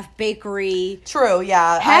center, half bakery. True,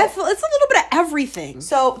 yeah. It's a little bit of everything.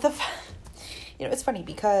 So it's funny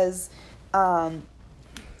because I've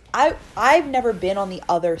never been on the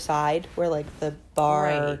other side where like the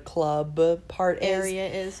bar club part area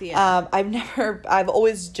is. Yeah. I've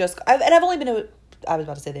always just I've only been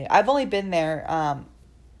I've only been there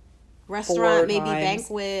restaurant, maybe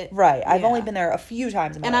banquet. Right. I've only been there a few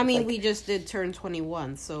times in my life. I mean, we just did turn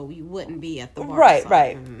 21, so you wouldn't be at the bar.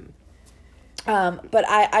 Right. Mm-hmm. But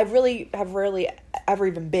I really have rarely ever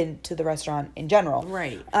even been to the restaurant in general.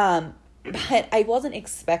 Right. But I wasn't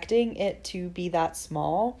expecting it to be that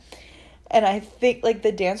small. And I think, like,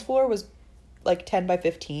 the dance floor was, like, 10 by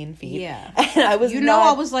 15 feet. Yeah. And I was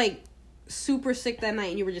I was, like, super sick that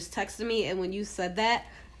night, and you were just texting me, and when you said that,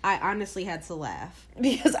 I honestly had to laugh.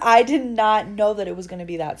 Because I did not know that it was going to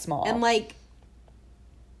be that small. And, like,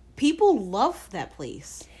 people love that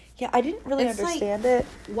place. Yeah, I didn't really understand it.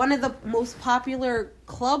 One of the most popular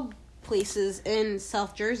club places in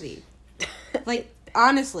South Jersey. Like,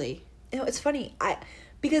 honestly. You know, it's funny.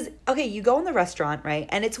 Because you go in the restaurant, right?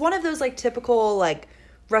 And it's one of those like typical like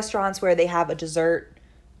restaurants where they have a dessert,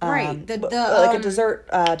 right? Like a dessert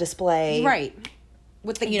display, right?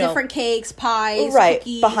 With the different cakes, pies, right?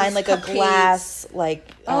 Cookies, behind like cupcakes. A glass, like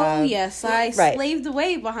oh yes, I slaved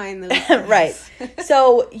away behind those. Right.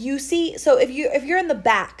 So if you're in the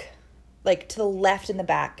back, like to the left in the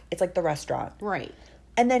back, it's like the restaurant, right?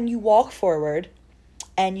 And then you walk forward,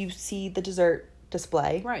 and you see the dessert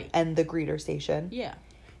display, right, and the greeter station, yeah,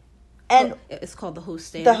 and it's called the host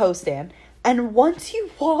stand. The host stand, and once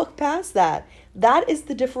you walk past that is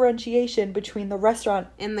the differentiation between the restaurant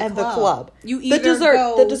and the club. You either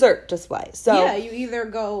the dessert display. So yeah, you either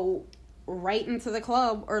go right into the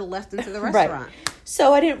club or left into the restaurant. Right.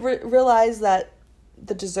 So I didn't realize that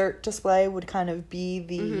the dessert display would kind of be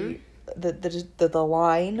the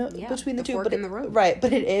line between the two, fork in the road. Right?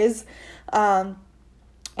 But it is.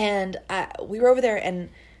 And we were over there, and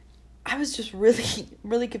I was just really,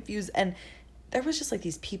 really confused. And there was just, like,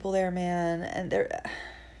 these people there, man. And it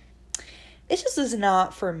just is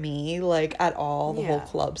not for me, like, at all, the whole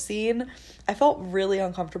club scene. I felt really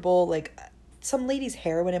uncomfortable. Like, some lady's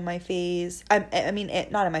hair went in my face. I mean,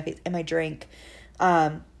 not in my face, in my drink.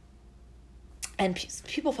 And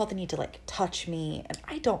people felt the need to, like, touch me. And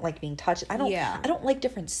I don't like being touched. I don't like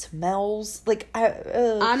different smells. Like,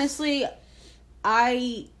 honestly,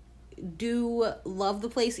 I do love the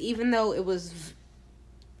place, even though it was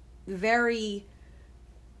very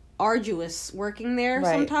arduous working there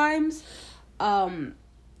sometimes.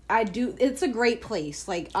 It's a great place.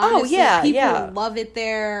 Like, honestly, people love it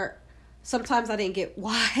there. Sometimes I didn't get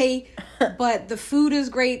why, but the food is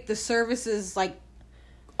great. The service is, like,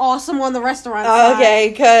 awesome on the restaurant side. Okay,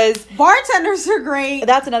 because bartenders are great.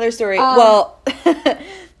 That's another story.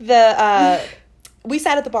 We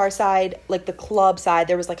sat at the bar side, like the club side.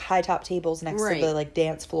 There was, like, high top tables next to the, like,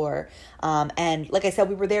 dance floor. And like I said,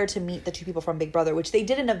 we were there to meet the two people from Big Brother, which they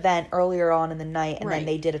did an event earlier on in the night, and then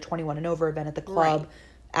they did a 21 and over event at the club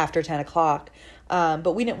after 10 o'clock.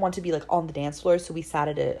 But we didn't want to be, like, on the dance floor, so we sat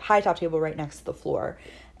at a high top table right next to the floor.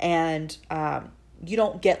 And you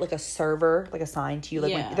don't get, like, a server, like, assigned to you.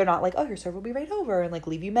 Like, they're not like, oh, your server will be right over and, like,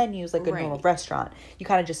 leave you menus like a normal restaurant. You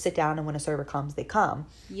kind of just sit down, and when a server comes, they come.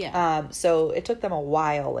 Yeah. So it took them a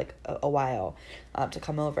while, like, a while to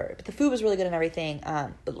come over. But the food was really good and everything.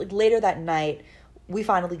 But, like, later that night, we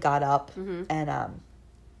finally got up and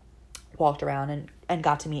walked around and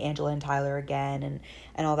got to meet Angela and Tyler again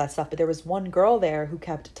and all that stuff. But there was one girl there who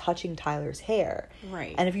kept touching Tyler's hair.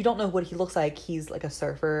 Right. And if you don't know what he looks like, he's like a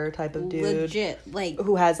surfer type of dude. Legit. Like,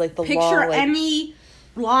 who has like the picture long, like, any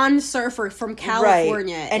blonde surfer from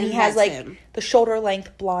California. Right. And he has like the shoulder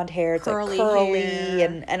length blonde hair. It's curly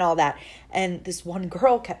and all that. And this one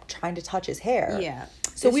girl kept trying to touch his hair. Yeah.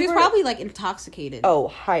 So she was probably, like, intoxicated. Oh,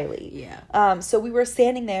 highly. Yeah. So we were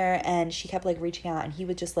standing there, and she kept, like, reaching out, and he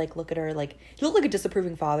would just, like, look at her, like, he looked like a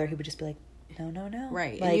disapproving father. He would just be like, no.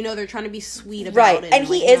 Right. Like, and, they're trying to be sweet about it. And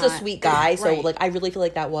he is a sweet guy, so, like, I really feel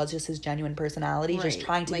like that was just his genuine personality, just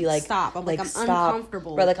trying to be, like, stop. I'm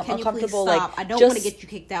uncomfortable. Right, like, I'm uncomfortable. Like, I don't want to get you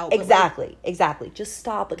kicked out. Exactly. Just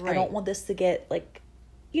stop. Like, I don't want this to get, like,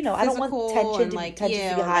 I don't want tension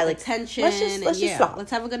to be high. Like, tension. Let's just stop.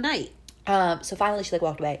 Let's have a good night. So finally she, like,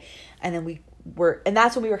 walked away, and then and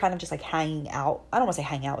that's when we were kind of just, like, hanging out. I don't want to say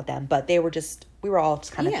hang out with them, but we were all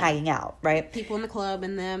just kind of hanging out, right? People in the club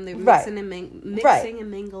and them, they were mixing and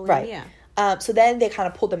mingling, right. Yeah. So then they kind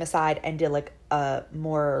of pulled them aside and did, like, a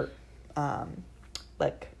more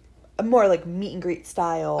like meet and greet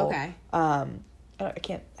style.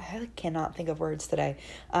 Okay. I cannot think of words today.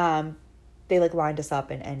 They, like, lined us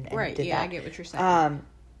up and right. did Yeah, that. I get what you're saying.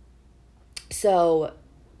 So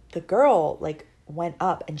the girl, like, went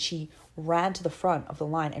up and she ran to the front of the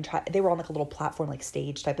line and they were on, like, a little platform, like,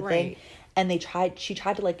 stage type of thing, and she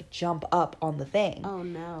tried to, like, jump up on the thing. Oh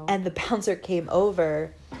no. And the bouncer came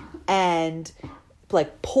over and,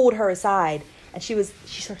 like, pulled her aside, and she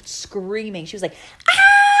started screaming. She was like,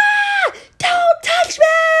 ah, don't touch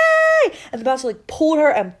me. And the bouncer, like, pulled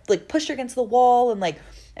her and, like, pushed her against the wall, and, like,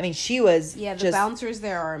 I mean, she was the bouncers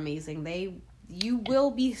there are amazing. You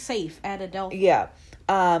will be safe at Adelphi. Yeah.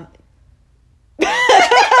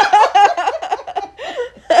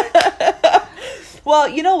 Well,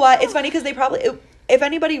 you know what? It's funny because they probably, if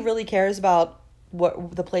anybody really cares about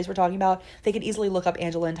what the place we're talking about, they could easily look up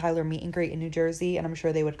Angela and Tyler meet and greet in New Jersey, and I'm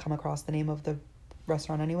sure they would come across the name of the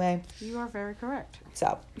restaurant anyway. You are very correct.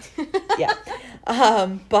 So, yeah.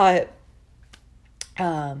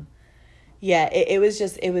 Yeah, it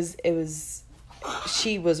was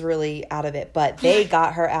she was really out of it, but they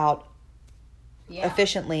got her out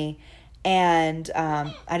efficiently. And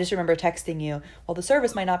I just remember texting you, well, the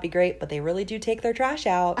service might not be great, but they really do take their trash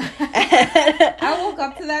out. I woke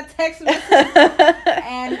up to that text message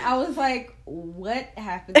and I was like, what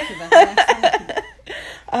happened to that?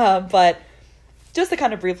 But just to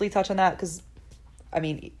kind of briefly touch on that, because I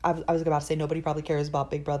mean, I was about to say nobody probably cares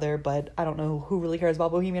about Big Brother, but I don't know who really cares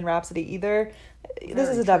about Bohemian Rhapsody either. This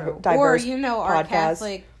is a diverse our podcast.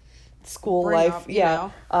 Catholic school life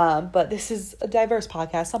up, but this is a diverse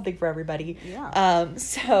podcast, something for everybody. The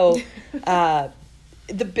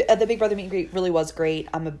Big Brother meet and greet really was great.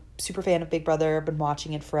 I'm a super fan of Big Brother. I've been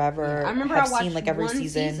watching it forever. I remember I watched seen, like, every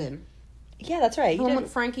season. Yeah, that's right. The one with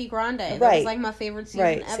Frankie Grande. That was like my favorite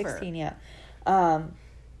season ever. 16, yeah.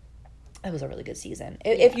 It was a really good season.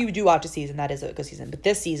 If you do watch a season, that is a good season. But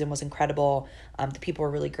this season was incredible. The people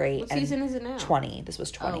were really great. What season is it now? 20. This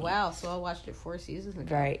was 20. Oh, wow. So I watched it 4 seasons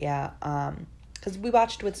ago. Right, yeah. Because we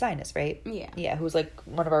watched with Sinus, right? Yeah. Yeah, who was, like,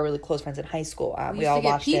 one of our really close friends in high school. We all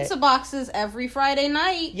watched it. Pizza boxes every Friday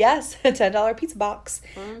night. Yes, a $10 pizza box.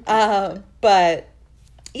 But,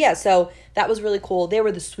 yeah, so that was really cool. They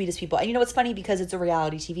were the sweetest people. And you know what's funny? Because it's a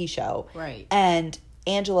reality TV show. Right. And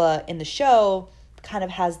Angela in the show kind of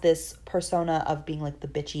has this persona of being like the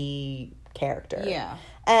bitchy character. Yeah.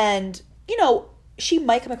 And, you know, she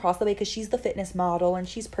might come across that way because she's the fitness model and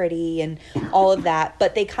she's pretty and all of that,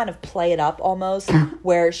 but they kind of play it up almost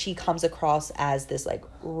where she comes across as this like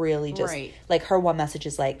really just like her one message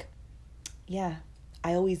is like, yeah,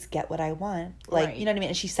 I always get what I want. Like, you know what I mean?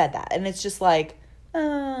 And she said that. And it's just like,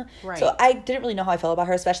 So I didn't really know how I felt about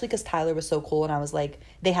her, especially because Tyler was so cool. And I was like,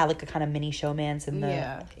 they had like a kind of mini showmance in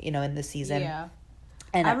the, you know, in the season. Yeah.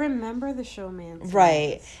 And I remember the showmance.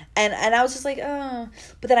 Right. And I was just like, oh.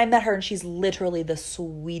 But then I met her and she's literally the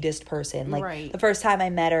sweetest person. Like the first time I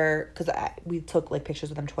met her, because we took like pictures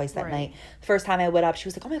with them twice that night. The first time I went up, she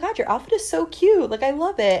was like, oh my God, your outfit is so cute. Like, I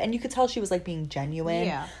love it. And you could tell she was like being genuine.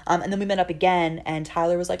 Yeah. And then we met up again and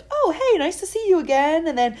Tyler was like, oh, hey, nice to see you again.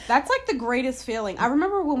 And then. That's like the greatest feeling. I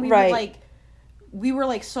remember when we were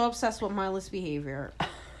like so obsessed with mindless behavior.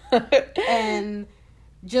 And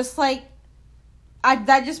just like,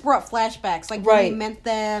 that just brought flashbacks, like when we met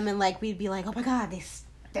them, and like we'd be like, "Oh my God,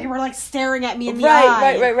 they were like staring at me in the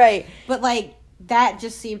eye." Right. But like that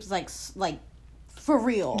just seems like for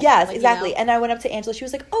real. Yes, like, exactly. You know? And I went up to Angela. She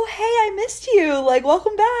was like, "Oh, hey, I missed you. Like,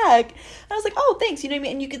 welcome back." And I was like, "Oh, thanks." You know what I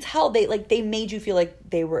mean? And you could tell they made you feel like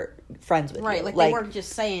they were friends with you. Right, like they weren't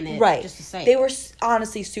just saying it, just to say They it. were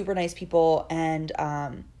honestly super nice people, and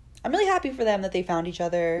I'm really happy for them that they found each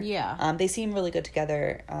other. Yeah. They seem really good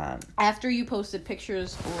together. After you posted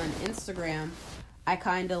pictures on Instagram, I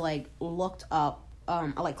kind of like looked up.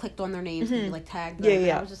 I like clicked on their names and like tagged them.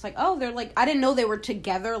 And I was just like, oh, they're like, I didn't know they were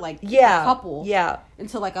together, like a couple. Yeah.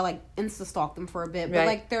 Until like I like Insta stalked them for a bit, but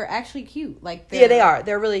like they're actually cute. Like they are.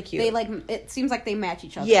 They're really cute. They like it seems like they match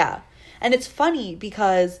each other. Yeah, and it's funny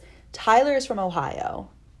because Tyler is from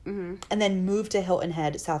Ohio, and then moved to Hilton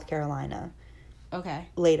Head, South Carolina. Okay.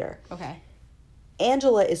 Later. Okay.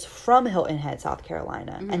 Angela is from Hilton Head, South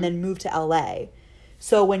Carolina, and then moved to LA.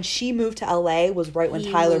 So when she moved to LA was right when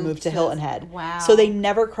Tyler moved to Hilton Head. Wow. So they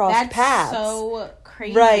never crossed paths. That's so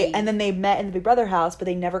crazy. Right. And then they met in the Big Brother house, but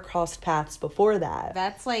they never crossed paths before that.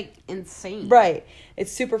 That's like insane. Right.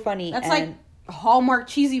 It's super funny. That's like Hallmark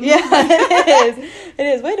cheesy movie. Yeah, it is. It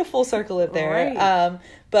is. Way to full circle it there. Right.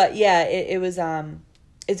 But yeah, it was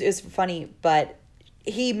it's funny, but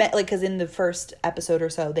he met, like, because in the first episode or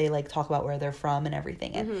so, they, like, talk about where they're from and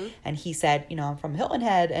everything. And, and he said, you know, I'm from Hilton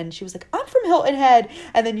Head. And she was like, I'm from Hilton Head.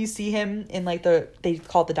 And then you see him in, like, they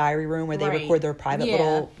call it the diary room where they record their private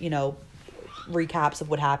little, you know, recaps of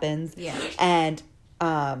what happens. Yeah. And,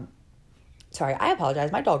 sorry, I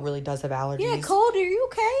apologize. My dog really does have allergies. Yeah, Cold, are you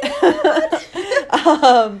okay?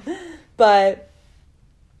 But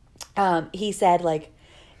he said, like,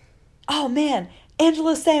 oh, man,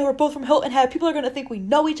 Angela's saying we're both from Hilton Head. People are going to think we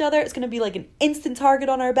know each other. It's going to be like an instant target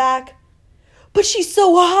on our back. But she's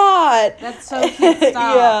so hot. That's so cute.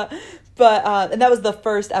 Stop. Yeah. But, and that was the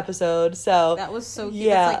first episode, so. That was so cute.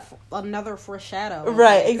 Yeah. It's like another foreshadow.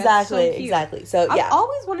 Right, exactly, so cute. exactly. So, yeah. I've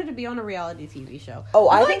always wanted to be on a reality TV show. Oh,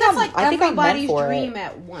 I think think that's like everybody's I'm dream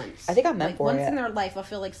at once. I think I'm meant for it. Once in their life, I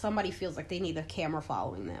feel like somebody feels like they need a camera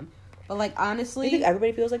following them. But, like, honestly. You think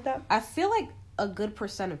everybody feels like that? I feel like a good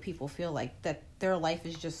percent of people feel like that their life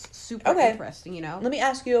is just super interesting, you know? Let me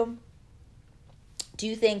ask you, do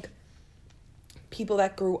you think people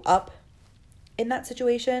that grew up in that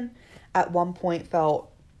situation at one point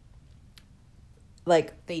felt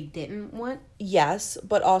like they didn't want? Yes,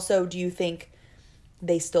 but also do you think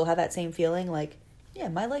they still have that same feeling like, yeah,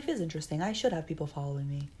 my life is interesting, I should have people following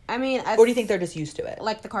me? I mean, or do you think they're just used to it?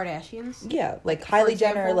 Like the Kardashians? Yeah, like Kylie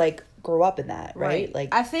Jenner, like, grew up in that, right?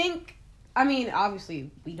 Like, I think, I mean, obviously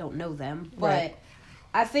we don't know them, but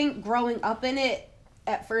I think growing up in it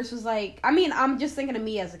at first was like, I mean, I'm just thinking of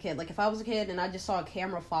me as a kid. Like, if I was a kid and I just saw a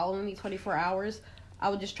camera following me 24 hours, I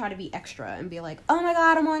would just try to be extra and be like, oh my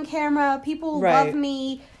God, I'm on camera. People love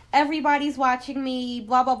me. Everybody's watching me,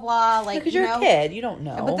 blah, blah, blah. Like, because you're a kid. You don't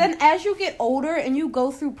know. But then as you get older and you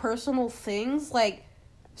go through personal things, like,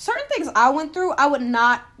 certain things I went through, I would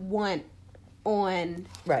not want on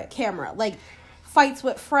camera. Like, fights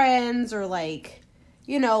with friends or, like,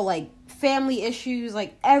 you know, like, family issues.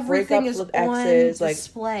 Like, everything is on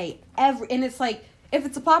display. And it's like, if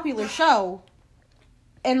it's a popular show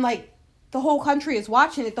and, like, the whole country is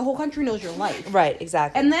watching it, the whole country knows your life. Right,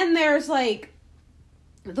 exactly. And then there's, like,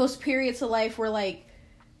 those periods of life where, like,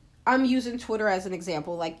 I'm using Twitter as an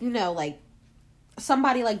example. Like, you know, like,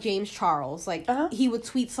 somebody like James Charles, like, he would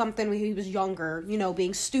tweet something when he was younger, you know,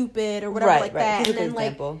 being stupid or whatever that. He's and then,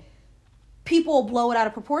 example. Like, people blow it out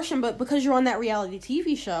of proportion, but because you're on that reality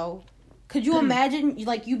TV show, could you imagine,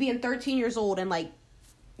 like, you being 13 years old and, like,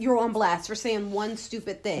 you're on blast for saying one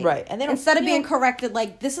stupid thing. Right. And they don't, instead of being corrected,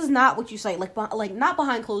 like, this is not what you say, like not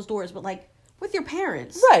behind closed doors, but, like, with your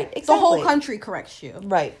parents. Right, exactly. The whole country corrects you.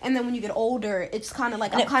 Right. And then when you get older, it's kind of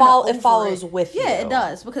like, and it follows with you. Yeah, it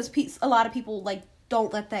does. Because a lot of people, like,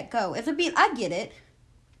 don't let that go. I get it.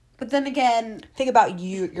 But then again... Think about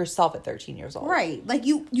yourself at 13 years old. Right. Like,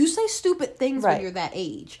 you say stupid things when you're that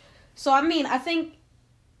age. So, I mean, I think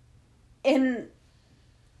in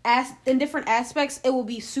different aspects, it will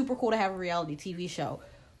be super cool to have a reality TV show.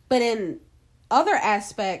 But in other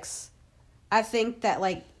aspects, I think that,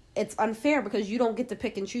 like, it's unfair because you don't get to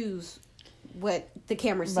pick and choose what the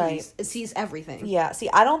camera sees. Right. It sees everything. Yeah. See,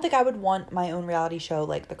 I don't think I would want my own reality show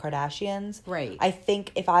like the Kardashians. Right. I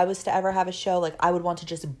think if I was to ever have a show, like, I would want to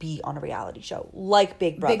just be on a reality show like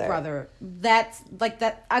Big Brother. Big Brother. That's like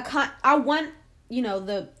that. I want, you know,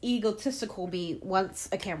 the egotistical me wants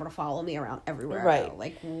a camera to follow me around everywhere. Right. I go.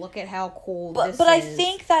 Like, look at how cool But this I is.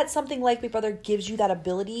 think that something like Big Brother gives you that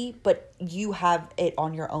ability, but you have it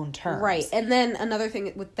on your own terms. Right. And then another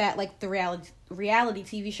thing with that, like the reality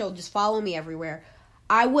TV show, just follow me everywhere.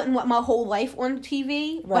 I wouldn't want my whole life on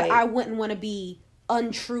TV, Right. but I wouldn't want to be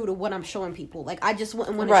untrue to what I'm showing people. Like, I just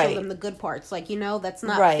wouldn't want to show them the good parts. Like, you know, that's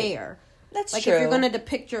not fair. That's like, true. if you're going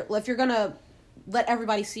to if you're going to let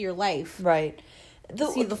everybody see your life. Right.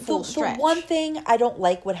 See the full stretch. The one thing I don't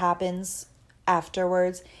like what happens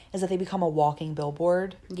afterwards is that they become a walking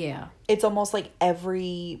billboard. Yeah. It's almost like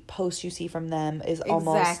every post you see from them is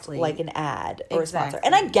almost like an ad or a sponsor.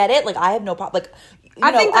 And I get it. Like, I have no problem. Like,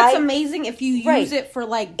 I think that's amazing if you use it for,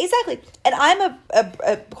 like... Exactly. And I'm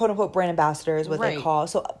a quote-unquote brand ambassador is what they Right. call.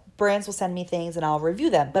 So brands will send me things and I'll review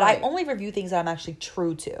them. But Right. I only review things that I'm actually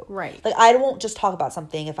true to. Right. Like, I won't just talk about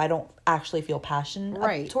something if I don't actually feel passion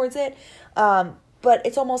towards it. But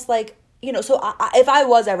it's almost like, you know, so if I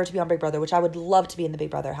was ever to be on Big Brother, which I would love to be in the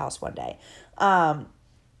Big Brother house one day,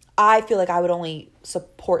 I feel like I would only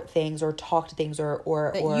support things or talk to things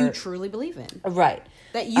or that you truly believe in. Right.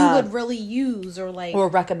 That you would really use or, like... Or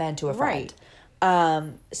recommend to a friend.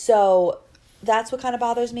 Right. So that's what kind of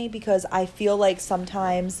bothers me, because I feel like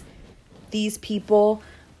sometimes these people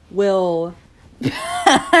will...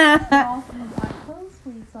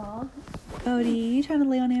 Cody, you trying to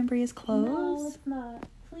lay on Ambria's clothes? No, it's not.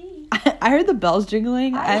 Please. I heard the bells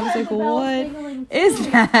jingling. I was like, what is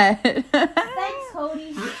that? Thanks,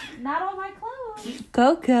 Cody. Not on my clothes.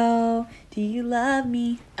 Coco, do you love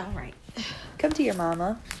me? All right. Come to your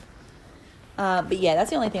mama. But yeah, that's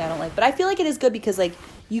the only thing I don't like. But I feel like it is good because, like,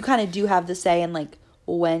 you kind of do have the say in, like,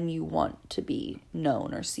 when you want to be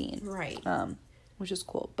known or seen. Right. Which is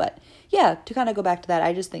cool. But yeah, to kind of go back to that,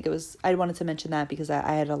 I just think I wanted to mention that because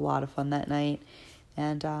I had a lot of fun that night.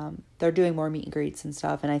 And they're doing more meet and greets and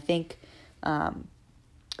stuff. And I think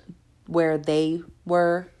where they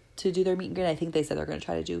were to do their meet and greet, I think they said they're going to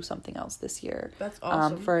try to do something else this year. That's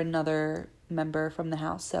awesome. For another member from the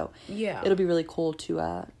house. So yeah, it'll be really cool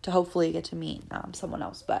to hopefully get to meet someone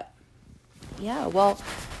else. But yeah, well,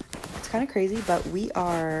 it's kind of crazy, but we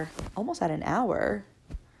are almost at an hour.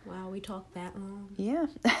 Wow, we talked that long. Yeah.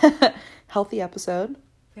 Healthy episode.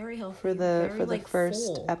 Very healthy. For the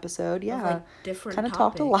first episode. Yeah. Like, different kind of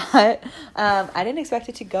topics. talked a lot. I didn't expect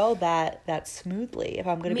it to go that smoothly, if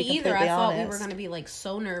I'm going to be completely honest. Me either. I thought we were going to be, like,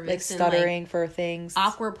 so nervous. Like, stuttering for things.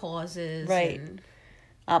 Awkward pauses. Right.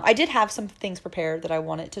 I did have some things prepared that I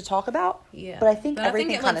wanted to talk about. Yeah. But I think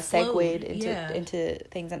everything kind of segued into into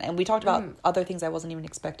things. And we talked about other things I wasn't even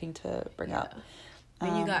expecting to bring up.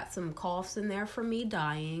 And you got some coughs in there from me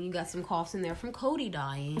dying. You got some coughs in there from Cody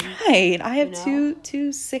dying. Right. I have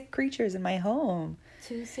two sick creatures in my home.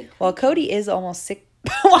 2 sick creatures. Well, Cody is almost sick.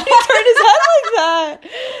 Why did he turn his head like that?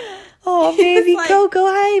 Oh, baby Coco.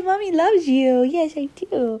 Hi, mommy loves you. Yes, I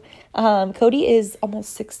do. Cody is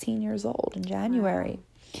almost 16 years old in January.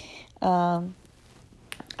 Wow.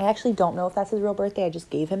 I actually don't know if that's his real birthday. I just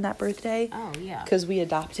gave him that birthday. Oh, yeah. Because we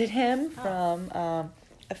adopted him from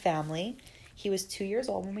a family. He was 2 years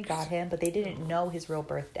old when we got him, but they didn't know his real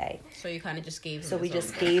birthday. So you kind of just gave him So we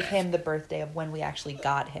just gave him the birthday of when we actually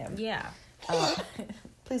got him. Yeah.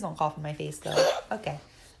 Please don't cough in my face, though. Okay.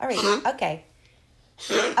 All right. Okay.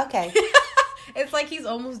 Okay. It's like he's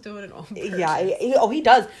almost doing it all. Yeah. He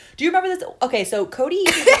does. Do you remember this? Okay, so Cody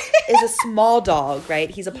is a small dog, right?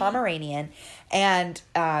 He's a Pomeranian. And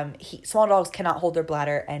small dogs cannot hold their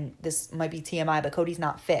bladder. And this might be TMI, but Cody's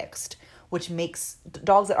not fixed, which makes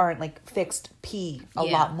dogs that aren't, like, fixed pee a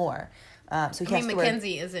lot more. So he has to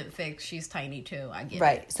Mackenzie isn't fixed. She's tiny, too. I get it.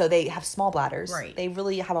 Right. So they have small bladders. Right. They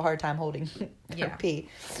really have a hard time holding their pee.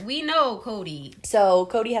 We know Cody. So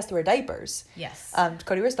Cody has to wear diapers. Yes.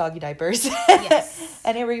 Cody wears doggy diapers. Yes.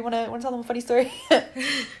 And Amber, you want to tell them a funny story?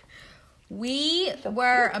 We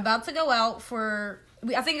were about to go out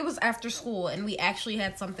I think it was after school, and we actually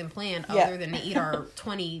had something planned other than to eat our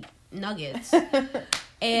 20 nuggets.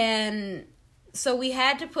 And so we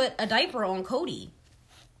had to put a diaper on Cody.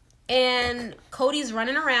 And Cody's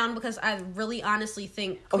running around because I really honestly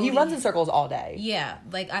think Cody, he runs in circles all day. Yeah,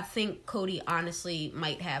 like I think Cody honestly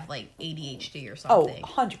might have like ADHD or something.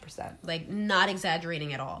 100%. Like not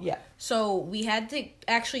exaggerating at all. Yeah. So we had to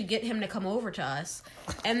actually get him to come over to us.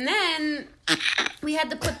 And then we had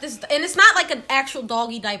to put this, and it's not like an actual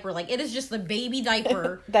doggy diaper. Like it is just the baby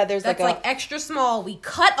diaper that's like extra small. We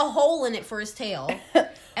cut a hole in it for his tail.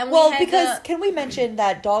 And can we mention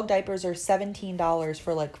that dog diapers are $17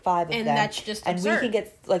 for like 5 of them, and that's just and absurd. we can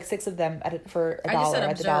get like 6 of them for $1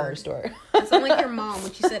 at the dollar store. It sounds like your mom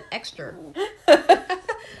when she said extra.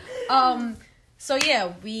 So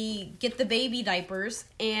yeah, we get the baby diapers,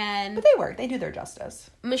 and but they work. They do their justice.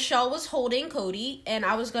 Michelle was holding Cody, and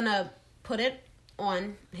I was gonna put it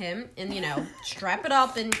on him and strap it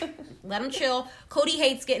up and let him chill. Cody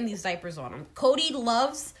hates getting these diapers on him. Cody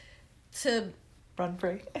loves to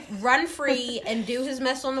run free and do his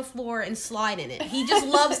mess on the floor and slide in it. He just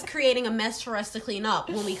loves creating a mess for us to clean up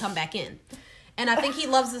when we come back in. And I think he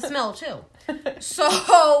loves the smell too.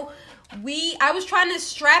 So I was trying to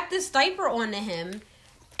strap this diaper onto him,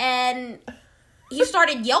 and he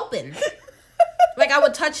started yelping. Like I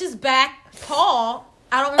would touch his back paw.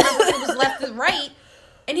 I don't remember if it was left or right.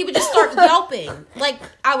 And he would just start yelping like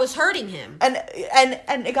I was hurting him. And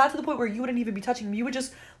it got to the point where you wouldn't even be touching him. You would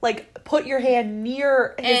just like put your hand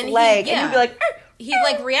near his leg, and you'd be like, he'd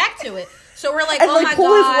like react to it. So we're like, and, oh like, my gosh.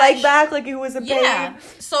 pull his leg back like it was a yeah. babe.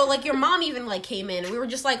 So like your mom even like came in, and we were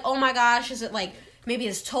just like, oh my gosh, is it like maybe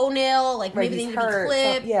his toenail? Like maybe they need to be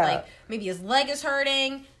clipped. Like maybe his leg is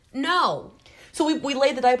hurting. No. So we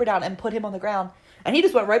laid the diaper down and put him on the ground. And he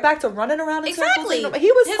just went right back to running around in circles. Exactly.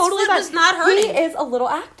 He was his totally foot was not hurting. He is a little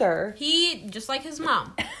actor. He, just like his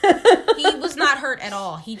mom, he was not hurt at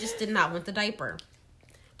all. He just did not want the diaper.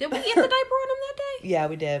 Did we get the diaper on him that day? Yeah,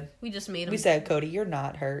 we did. We just made him. We said, Cody, you're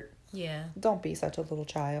not hurt. Yeah. Don't be such a little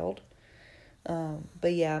child.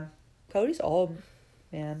 But yeah, Cody's old,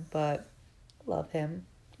 man, but I love him.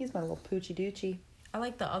 He's my little poochie doochie. I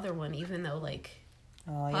like the other one, even though like.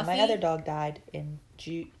 Oh yeah, my other dog died in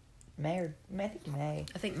May.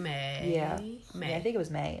 I think May. Yeah, May. Yeah, I think it was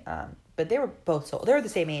May. But they were both they were the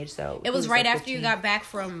same age, so it was right like after you got back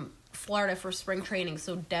from Florida for spring training,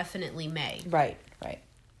 so definitely May. Right.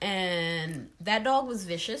 And that dog was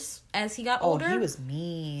vicious as he got older. Oh, he was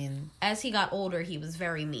mean. As he got older, he was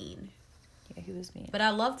very mean. Yeah, he was mean. But I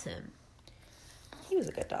loved him. He was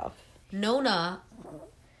a good dog. Nona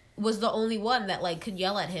was the only one that like could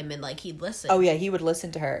yell at him and like he'd listen. Oh yeah, he would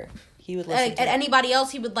listen to her. He would listen to anybody else,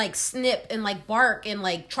 he would like snip and like bark and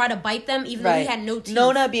like try to bite them even though he had no teeth.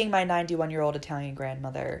 Nona being my 91-year-old Italian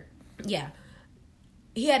grandmother. Yeah.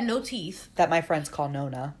 He had no teeth. That my friends call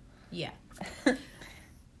Nona. Yeah.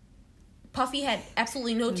 Puffy had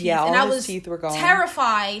absolutely no teeth. Yeah, and all I his was teeth were gone.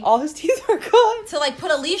 Terrified. All his teeth were gone. To like put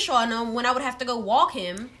a leash on him when I would have to go walk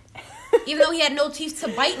him. Even though he had no teeth to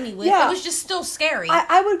bite me with. Yeah. It was just still scary.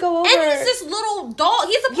 I would go over. And he's this little dog.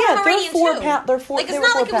 He's a Pomeranian too. They're 4 Like it's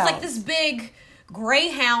not like it was like this big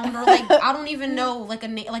greyhound or like I don't even know like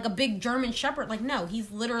a big German shepherd. Like no, he's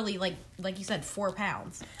literally like you said 4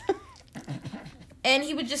 pounds. And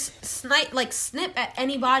he would just snip at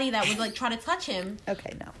anybody that would like try to touch him.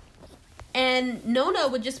 Okay, no. And Nona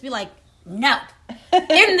would just be like, no,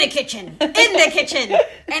 in the kitchen,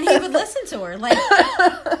 and he would listen to her like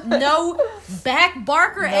no back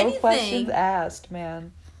bark or anything. No questions asked,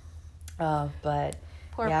 man. But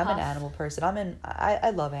Poor yeah, Puff. I'm an animal person.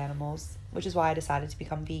 I love animals, which is why I decided to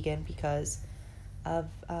become vegan because of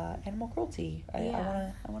animal cruelty.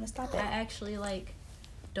 I want to stop it. I actually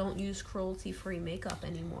don't use cruelty-free makeup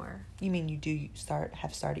anymore. You mean you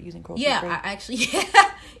have started using cruelty-free? Yeah, I actually,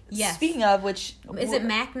 yes. Speaking of which... Is it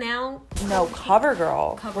MAC now? No,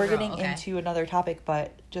 CoverGirl. We're getting into another topic,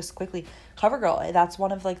 but just quickly. CoverGirl, that's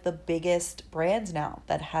one of the biggest brands now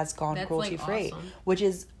that has gone cruelty-free. Awesome. Which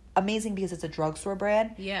is amazing because it's a drugstore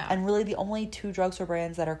brand. Yeah. And really the only 2 drugstore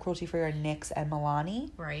brands that are cruelty-free are NYX and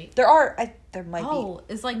Milani. Right. There might be. Oh,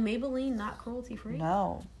 is Maybelline not cruelty-free?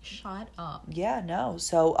 No. Shut up. Yeah, no.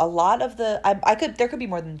 So a lot of the... there could be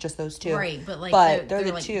more than just those 2. Right, but they're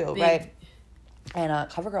the 2, big... right? And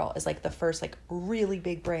CoverGirl is the first really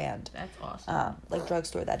big brand. That's awesome.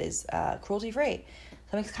 Drugstore that is cruelty-free.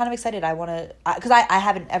 So I'm kind of excited. I want to... Because I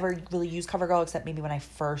haven't ever really used CoverGirl except maybe when I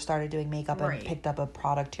first started doing makeup and picked up a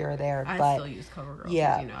product here or there. I still use CoverGirl.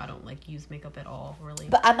 Yeah. I don't use makeup at all, really.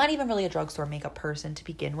 But I'm not even really a drugstore makeup person to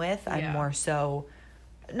begin with. I'm more so...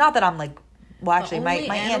 Not that I'm well, actually, my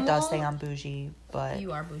aunt does say I'm bougie, but...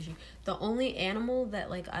 You are bougie. The only animal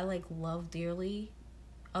that I love dearly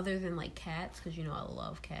other than like cats, because you know I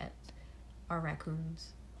love cats, are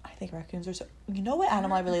raccoons. I think raccoons are so... You know what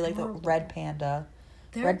animal I really like? The red panda.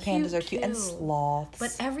 Red pandas are cute. And sloths.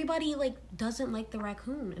 But everybody, like, doesn't like the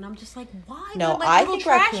raccoon. And I'm just like, why? No, they're like I little think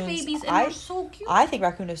trash raccoons... babies, and they're so cute. I think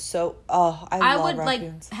raccoon is so... Oh, I love would,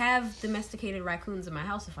 raccoons. like, have domesticated raccoons in my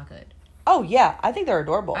house if I could. Oh, yeah. I think they're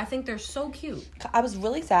adorable. I think they're so cute. I was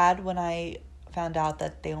really sad when I found out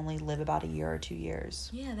that they only live about a year or 2 years.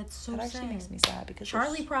 Yeah, that's so sad. That sad. actually makes me sad because...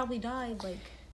 Charlie probably died, like...